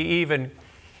going to be even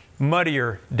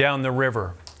muddier down the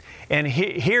river. And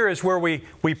here is where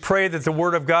we pray that the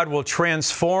Word of God will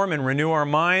transform and renew our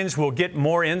minds. We'll get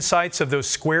more insights of those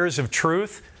squares of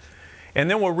truth. And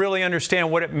then we'll really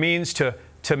understand what it means to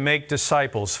make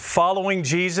disciples, following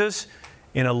Jesus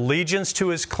in allegiance to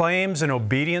His claims and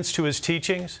obedience to His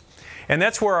teachings. And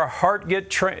that's where our heart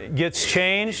gets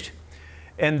changed.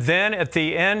 And then at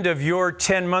the end of your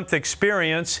 10-month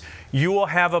experience, you will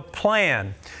have a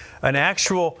plan, an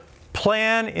actual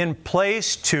plan in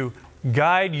place to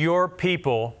guide your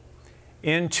people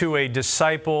into a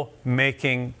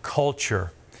disciple-making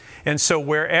culture. And so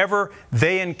wherever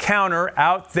they encounter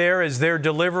out there as they're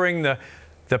delivering the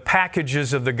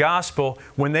packages of the gospel,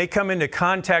 when they come into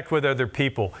contact with other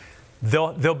people,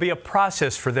 there'll be a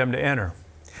process for them to enter.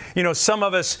 Some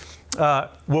of us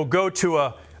will go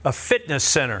to a fitness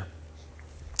center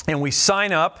and we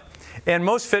sign up, and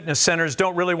most fitness centers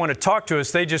don't really want to talk to us.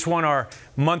 They just want our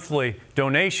monthly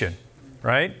donation,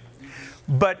 right?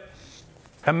 But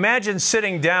imagine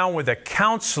sitting down with a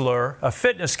counselor, a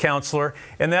fitness counselor,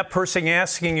 and that person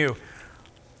asking you,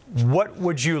 "What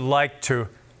would you like to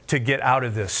get out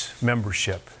of this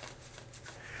membership?"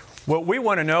 What we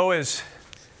want to know is,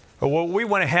 or what we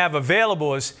want to have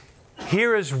available is,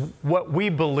 here is what we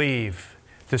believe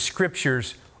the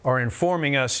Scriptures are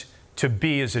informing us to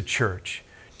be as a church,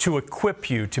 to equip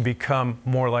you to become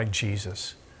more like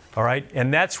Jesus. All right?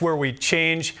 And that's where we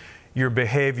change your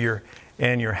behavior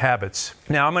and your habits.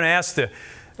 Now, I'm going to ask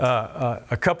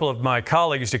a couple of my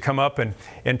colleagues to come up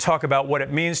and talk about what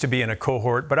it means to be in a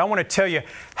cohort, but I want to tell you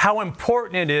how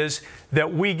important it is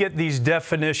that we get these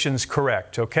definitions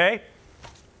correct, okay?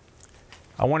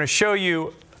 I want to show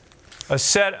you a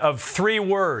set of 3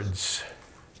 words.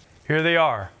 Here they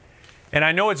are. And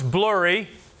I know it's blurry,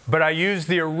 but I used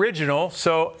the original,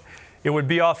 so it would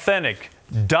be authentic.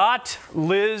 Dot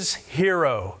Liz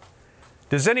Hero.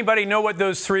 Does anybody know what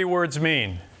those 3 words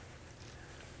mean?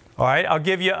 All right, I'll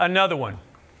give you another one.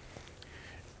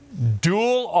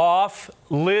 Duel off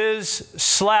Liz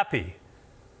Slappy.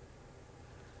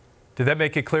 Did that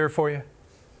make it clear for you?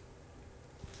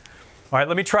 All right,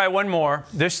 let me try one more.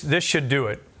 This should do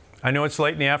it. I know it's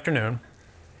late in the afternoon.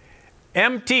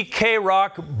 Empty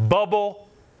K-Rock Bubble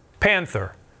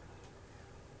Panther.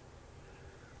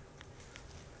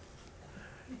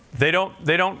 They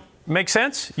don't make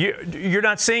sense? You're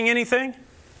not seeing anything?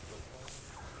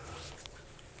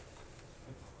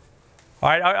 All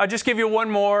right, I'll just give you one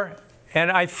more,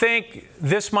 and I think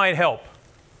this might help.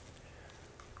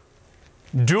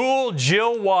 Dual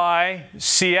Jill Y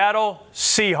Seattle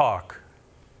Seahawk.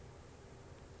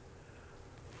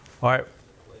 All right,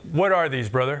 what are these,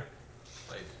 brother?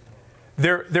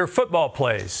 They're football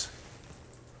plays.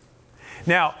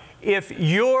 Now, if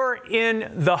you're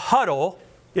in the huddle,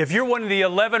 if you're one of the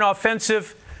 11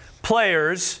 offensive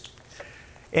players,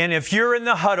 and if you're in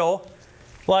the huddle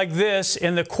like this,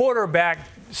 and the quarterback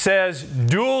says,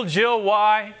 Dual Jill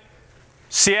Y,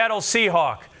 Seattle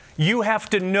Seahawk, you have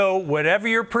to know, whatever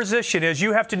your position is,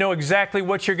 you have to know exactly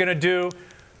what you're going to do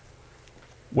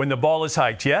when the ball is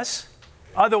hiked, yes?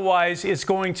 Otherwise, it's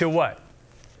going to what?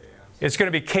 It's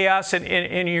going to be chaos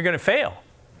and you're going to fail.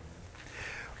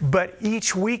 But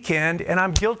each weekend, and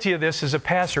I'm guilty of this as a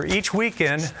pastor, each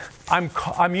weekend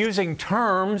I'm using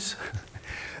terms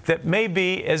that may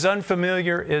be as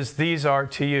unfamiliar as these are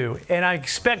to you. And I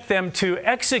expect them to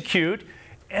execute,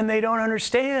 and they don't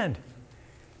understand.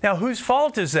 Now, whose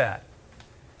fault is that?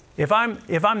 If I'm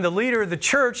the leader of the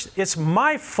church, it's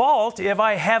my fault if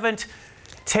I haven't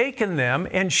taken them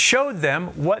and showed them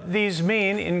what these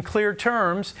mean in clear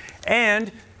terms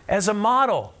and as a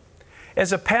model.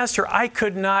 As a pastor, I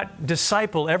could not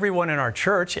disciple everyone in our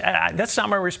church. That's not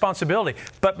my responsibility.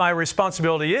 But my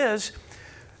responsibility is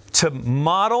to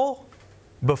model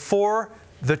before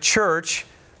the church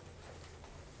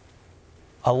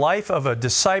a life of a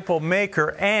disciple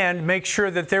maker and make sure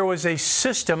that there was a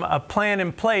system, a plan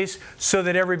in place so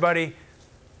that everybody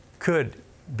could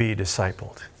be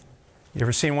discipled. You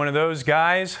ever seen one of those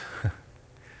guys?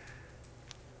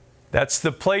 That's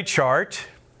the play chart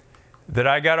that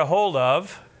I got a hold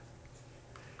of,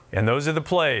 and those are the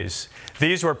plays.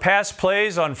 These were pass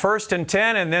plays on 1st and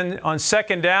 10, and then on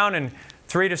 2nd down and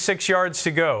 3 to 6 yards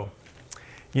to go.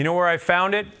 You know where I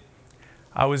found it?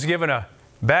 I was given a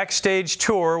backstage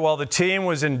tour while the team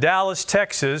was in Dallas,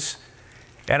 Texas,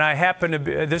 and I happened to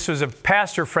be, this was a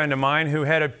pastor friend of mine who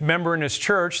had a member in his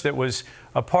church that was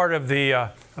a part of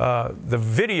the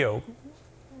video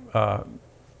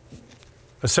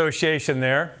association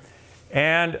there.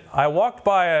 And I walked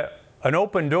by an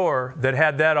open door that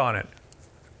had that on it.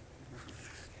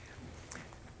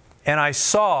 And I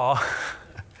saw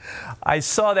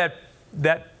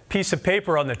that piece of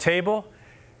paper on the table,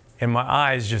 and my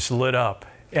eyes just lit up.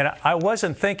 And I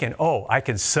wasn't thinking, oh, I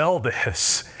can sell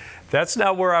this. That's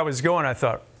not where I was going. I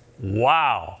thought,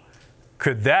 wow,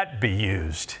 could that be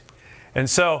used? And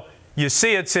so you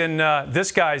see it's in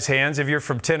this guy's hands. If you're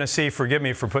from Tennessee, forgive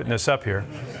me for putting this up here.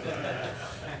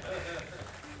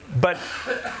 But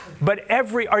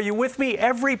are you with me?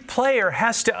 Every player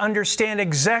has to understand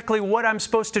exactly what I'm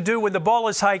supposed to do when the ball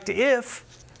is hiked. If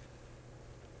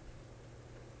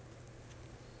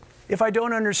I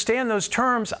don't understand those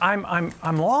terms, I'm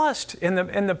lost. And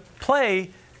the play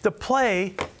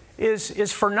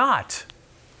is for naught.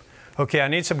 Okay, I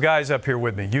need some guys up here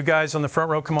with me. You guys on the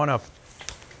front row, come on up.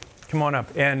 Come on up.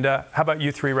 And how about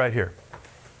you 3 right here?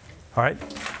 All right,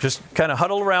 just kind of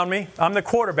huddle around me. I'm the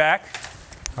quarterback.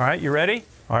 All right, you ready?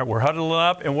 All right, we're huddling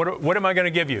up. And what am I going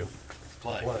to give you?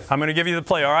 Play. I'm going to give you the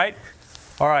play, all right?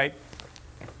 All right.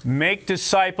 Make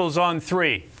disciples on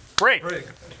 3. Great.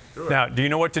 Now, do you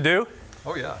know what to do?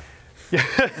 Oh, yeah.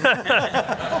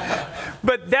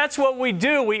 But that's what we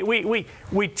do.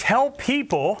 We tell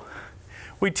people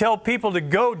to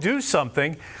go do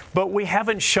something, but we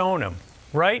haven't shown them,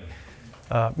 right?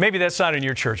 Maybe that's not in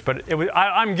your church, but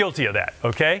I'm guilty of that,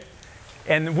 okay?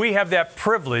 And we have that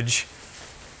privilege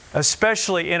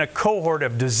especially in a cohort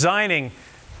of designing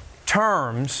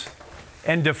terms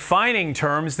and defining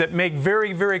terms that make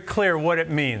very, very clear what it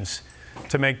means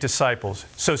to make disciples.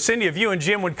 So Cindy, if you and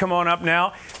Jim would come on up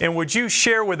now, and would you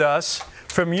share with us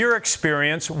from your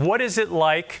experience, what is it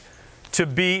like to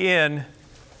be in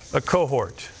a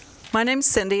cohort? My name's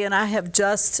Cindy, and I have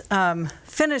just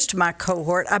finished my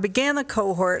cohort. I began the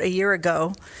cohort a year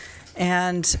ago,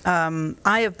 and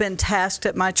I have been tasked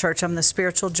at my church. I'm the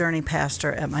spiritual journey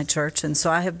pastor at my church, and so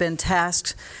I have been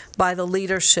tasked by the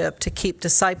leadership to keep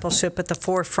discipleship at the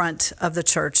forefront of the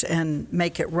church and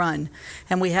make it run.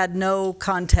 And we had no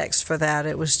context for that.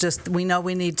 It was just, we know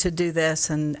we need to do this,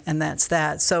 and that's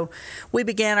that. So we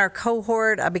began our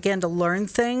cohort. I began to learn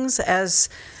things as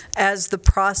the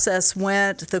process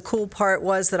went. The cool part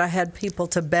was that I had people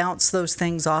to bounce those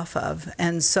things off of.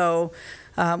 And so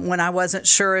when I wasn't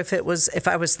sure if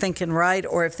I was thinking right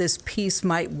or if this piece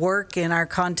might work in our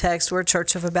context, we're a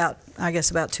church of about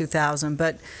 2,000,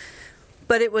 but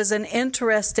it was an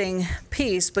interesting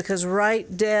piece because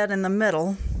right dead in the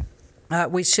middle,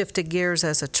 we shifted gears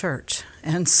as a church.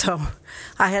 And so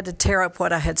I had to tear up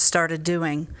what I had started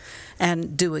doing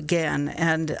and do again.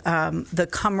 And the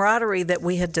camaraderie that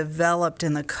we had developed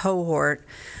in the cohort,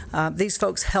 these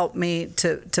folks helped me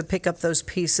to pick up those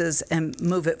pieces and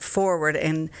move it forward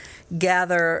and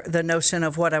gather the notion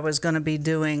of what I was going to be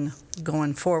doing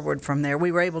going forward from there.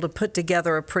 We were able to put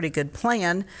together a pretty good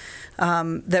plan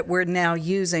that we're now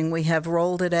using. We have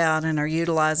rolled it out and are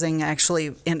utilizing,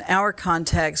 actually, in our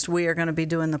context, we are going to be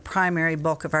doing the primary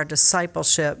bulk of our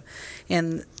discipleship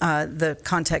in the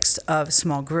context of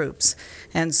small groups.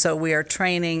 And so we are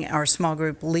training our small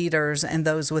group leaders and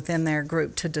those within their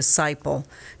group to disciple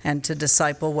and to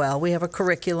disciple well. We have a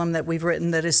curriculum that we've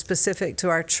written that is specific to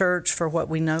our church for what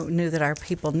we knew that our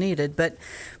people needed. But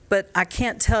I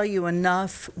can't tell you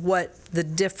enough what the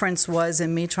difference was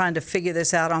in me trying to figure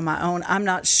this out on my own. I'm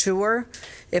not sure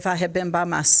if I had been by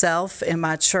myself in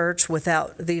my church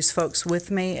without these folks with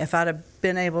me, if I'd have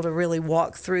been able to really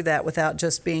walk through that without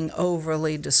just being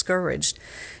overly discouraged.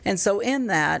 And so in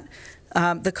that,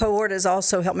 the cohort has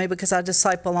also helped me because I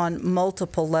disciple on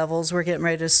multiple levels. We're getting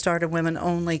ready to start a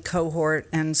women-only cohort,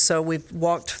 and so we've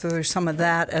walked through some of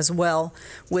that as well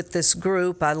with this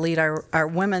group. I lead our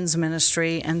women's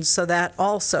ministry, and so that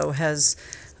also has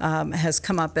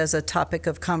come up as a topic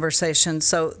of conversation.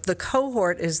 So the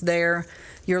cohort is there.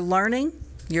 You're learning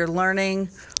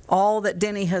all that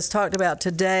Denny has talked about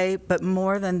today, but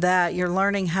more than that, you're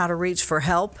learning how to reach for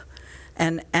help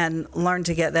and learn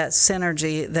to get that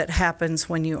synergy that happens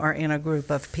when you are in a group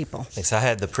of people. Thanks. I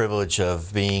had the privilege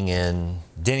of being in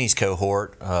Denny's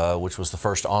cohort, which was the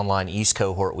first online East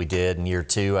cohort we did in year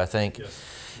 2, I think. Yes.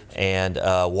 And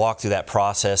walked through that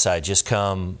process. I had just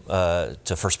come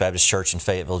to First Baptist Church in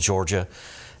Fayetteville, Georgia,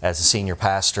 as a senior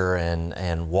pastor,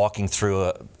 and walking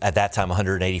through, at that time,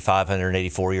 185,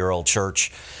 184-year-old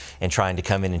church, and trying to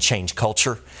come in and change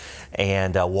culture.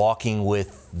 And walking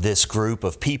with this group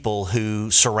of people who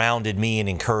surrounded me and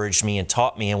encouraged me and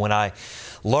taught me. And when I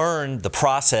learned the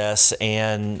process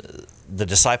and the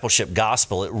discipleship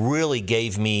gospel, it really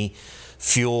gave me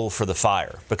fuel for the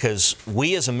fire. Because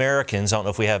we as Americans, I don't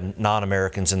know if we have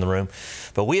non-Americans in the room,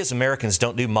 but we as Americans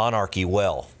don't do monarchy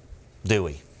well, do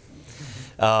we?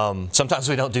 Sometimes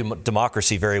we don't do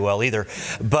democracy very well either,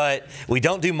 but we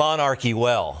don't do monarchy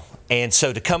well. And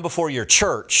so to come before your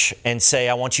church and say,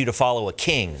 I want you to follow a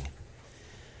king,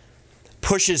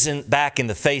 pushes back in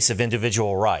the face of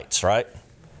individual rights, right?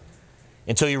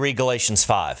 Until you read Galatians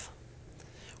 5,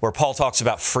 where Paul talks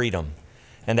about freedom.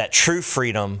 And that true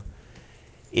freedom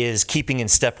is keeping in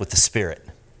step with the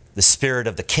Spirit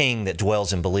of the King that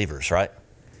dwells in believers, right?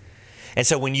 And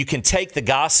so when you can take the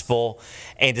gospel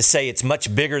and to say it's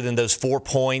much bigger than those 4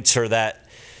 points or that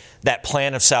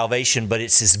plan of salvation, but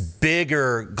it's this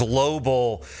bigger,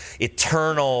 global,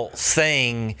 eternal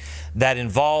thing that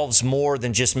involves more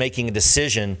than just making a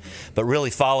decision, but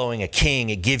really following a king.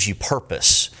 It gives you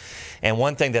purpose. And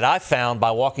one thing that I found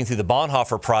by walking through the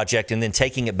Bonhoeffer project and then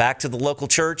taking it back to the local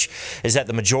church is that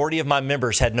the majority of my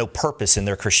members had no purpose in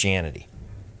their Christianity.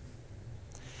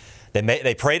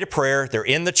 They prayed a prayer, they're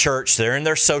in the church, they're in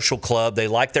their social club, they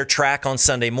like their track on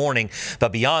Sunday morning,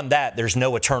 but beyond that, there's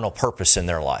no eternal purpose in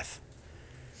their life.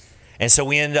 And so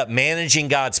we ended up managing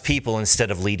God's people instead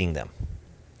of leading them.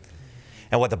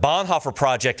 And what the Bonhoeffer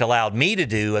Project allowed me to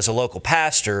do as a local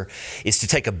pastor is to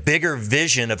take a bigger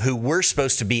vision of who we're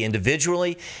supposed to be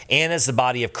individually and as the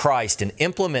body of Christ and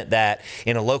implement that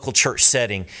in a local church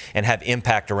setting and have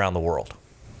impact around the world.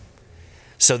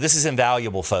 So this is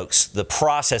invaluable, folks. The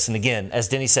process, and again, as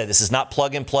Denny said, this is not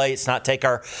plug and play. It's not take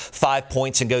our 5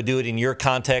 points and go do it in your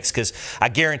context, because I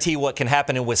guarantee what can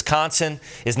happen in Wisconsin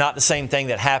is not the same thing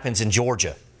that happens in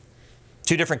Georgia.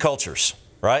 Two different cultures,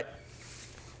 right?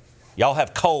 Y'all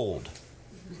have cold,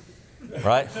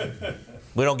 right?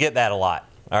 We don't get that a lot,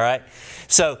 all right?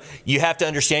 So you have to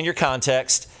understand your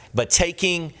context. But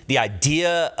taking the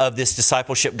idea of this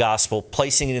discipleship gospel,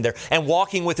 placing it in there, and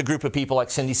walking with a group of people,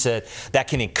 like Cindy said, that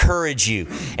can encourage you.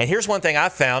 And here's one thing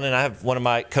I've found, and I have one of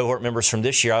my cohort members from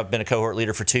this year. I've been a cohort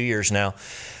leader for 2 years now.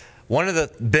 One of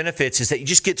the benefits is that you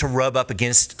just get to rub up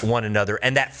against one another.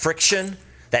 And that friction,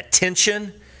 that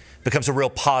tension, becomes a real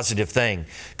positive thing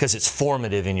because it's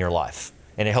formative in your life.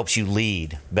 And it helps you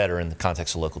lead better in the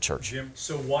context of local church. Jim,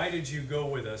 so why did you go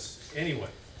with us anyway?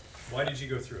 Why did you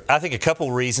go through it? I think a couple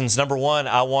reasons. Number one,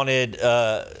 I wanted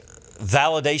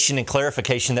validation and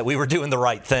clarification that we were doing the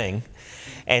right thing.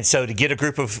 And so to get a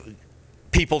group of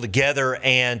people together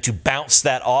and to bounce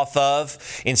that off of,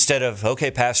 instead of,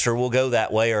 okay, Pastor, we'll go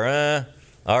that way, or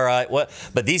all right, what?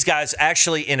 But these guys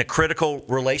actually in a critical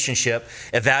relationship,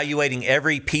 evaluating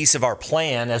every piece of our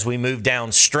plan as we move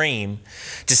downstream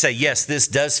to say, yes, this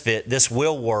does fit, this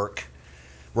will work.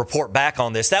 Report back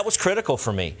on this. That was critical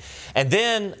for me. And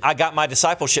then I got my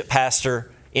discipleship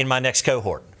pastor in my next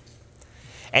cohort.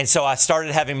 And so I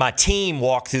started having my team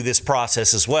walk through this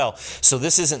process as well. So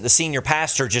this isn't the senior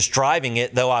pastor just driving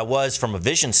it, though I was from a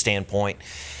vision standpoint.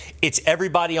 It's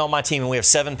everybody on my team, and we have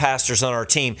 7 pastors on our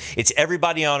team. It's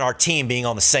everybody on our team being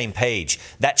on the same page.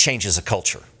 That changes a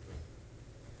culture.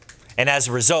 And as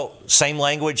a result, same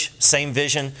language, same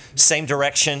vision, same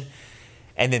direction.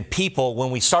 And then people, when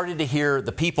we started to hear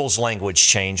the people's language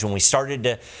change, when we started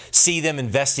to see them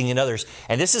investing in others,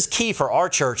 and this is key for our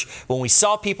church, when we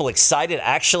saw people excited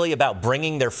actually about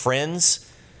bringing their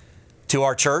friends to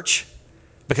our church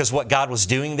because what God was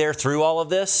doing there through all of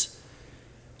this,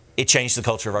 it changed the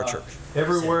culture of our church.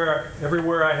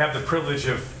 Everywhere I have the privilege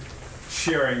of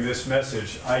sharing this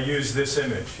message, I use this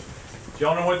image. Do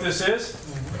y'all know what this is?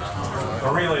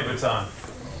 A relay baton.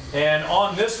 And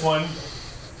on this one,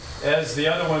 as the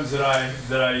other ones that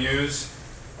I use,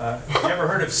 you ever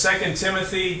heard of 2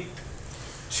 Timothy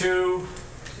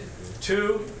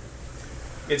 2:2?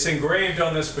 It's engraved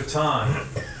on this baton.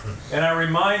 And I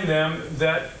remind them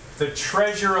that the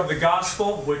treasure of the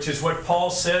gospel, which is what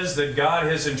Paul says that God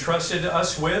has entrusted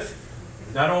us with,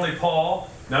 not only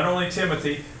Paul, not only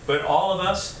Timothy, but all of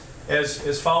us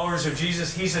as followers of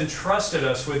Jesus, He's entrusted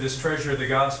us with this treasure of the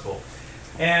gospel.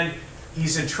 And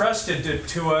He's entrusted it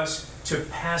to us to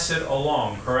pass it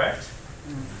along, correct?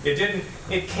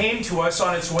 It came to us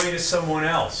on its way to someone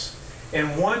else.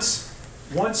 And once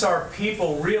our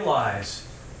people realize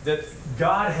that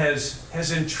God has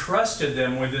entrusted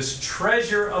them with this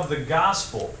treasure of the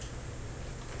gospel,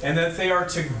 and that they are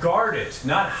to guard it,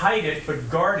 not hide it,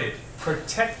 but guard it,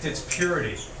 protect its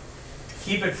purity,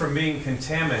 keep it from being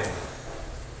contaminated,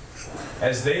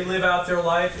 as they live out their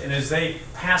life and as they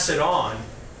pass it on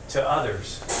to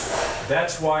others.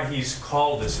 That's why He's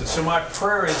called us. And so my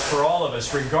prayer is for all of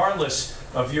us, regardless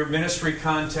of your ministry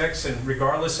context and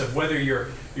regardless of whether you're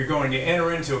going to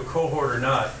enter into a cohort or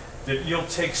not, that you'll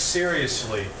take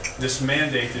seriously this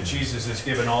mandate that Jesus has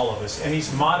given all of us. And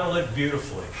He's modeled it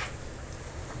beautifully.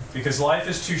 Because life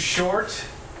is too short,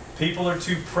 people are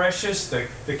too precious, the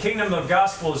kingdom of the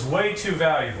gospel is way too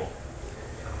valuable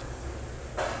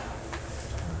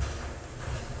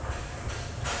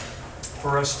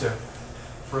for us to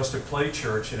play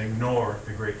church and ignore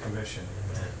the Great Commission.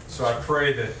 So I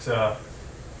pray that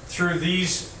through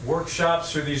these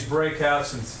workshops, through these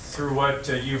breakouts, and through what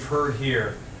you've heard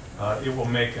here, it will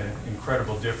make an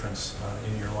incredible difference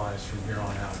in your lives from here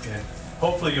on out. And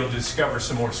hopefully you'll discover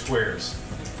some more squares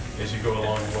as you go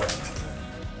along the way.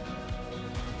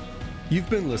 You've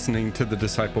been listening to the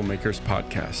Disciple Makers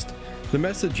podcast. The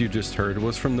message you just heard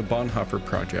was from the Bonhoeffer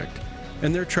Project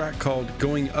and their track called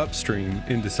Going Upstream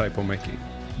in Disciple Making.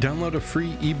 Download a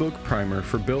free ebook primer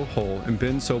for Bill Hull and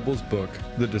Ben Sobel's book,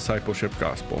 The Discipleship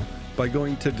Gospel, by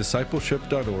going to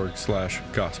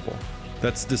discipleship.org/gospel.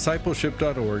 That's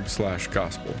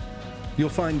discipleship.org/gospel. You'll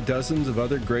find dozens of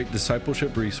other great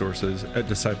discipleship resources at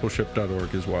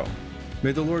discipleship.org as well.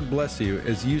 May the Lord bless you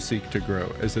as you seek to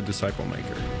grow as a disciple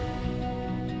maker.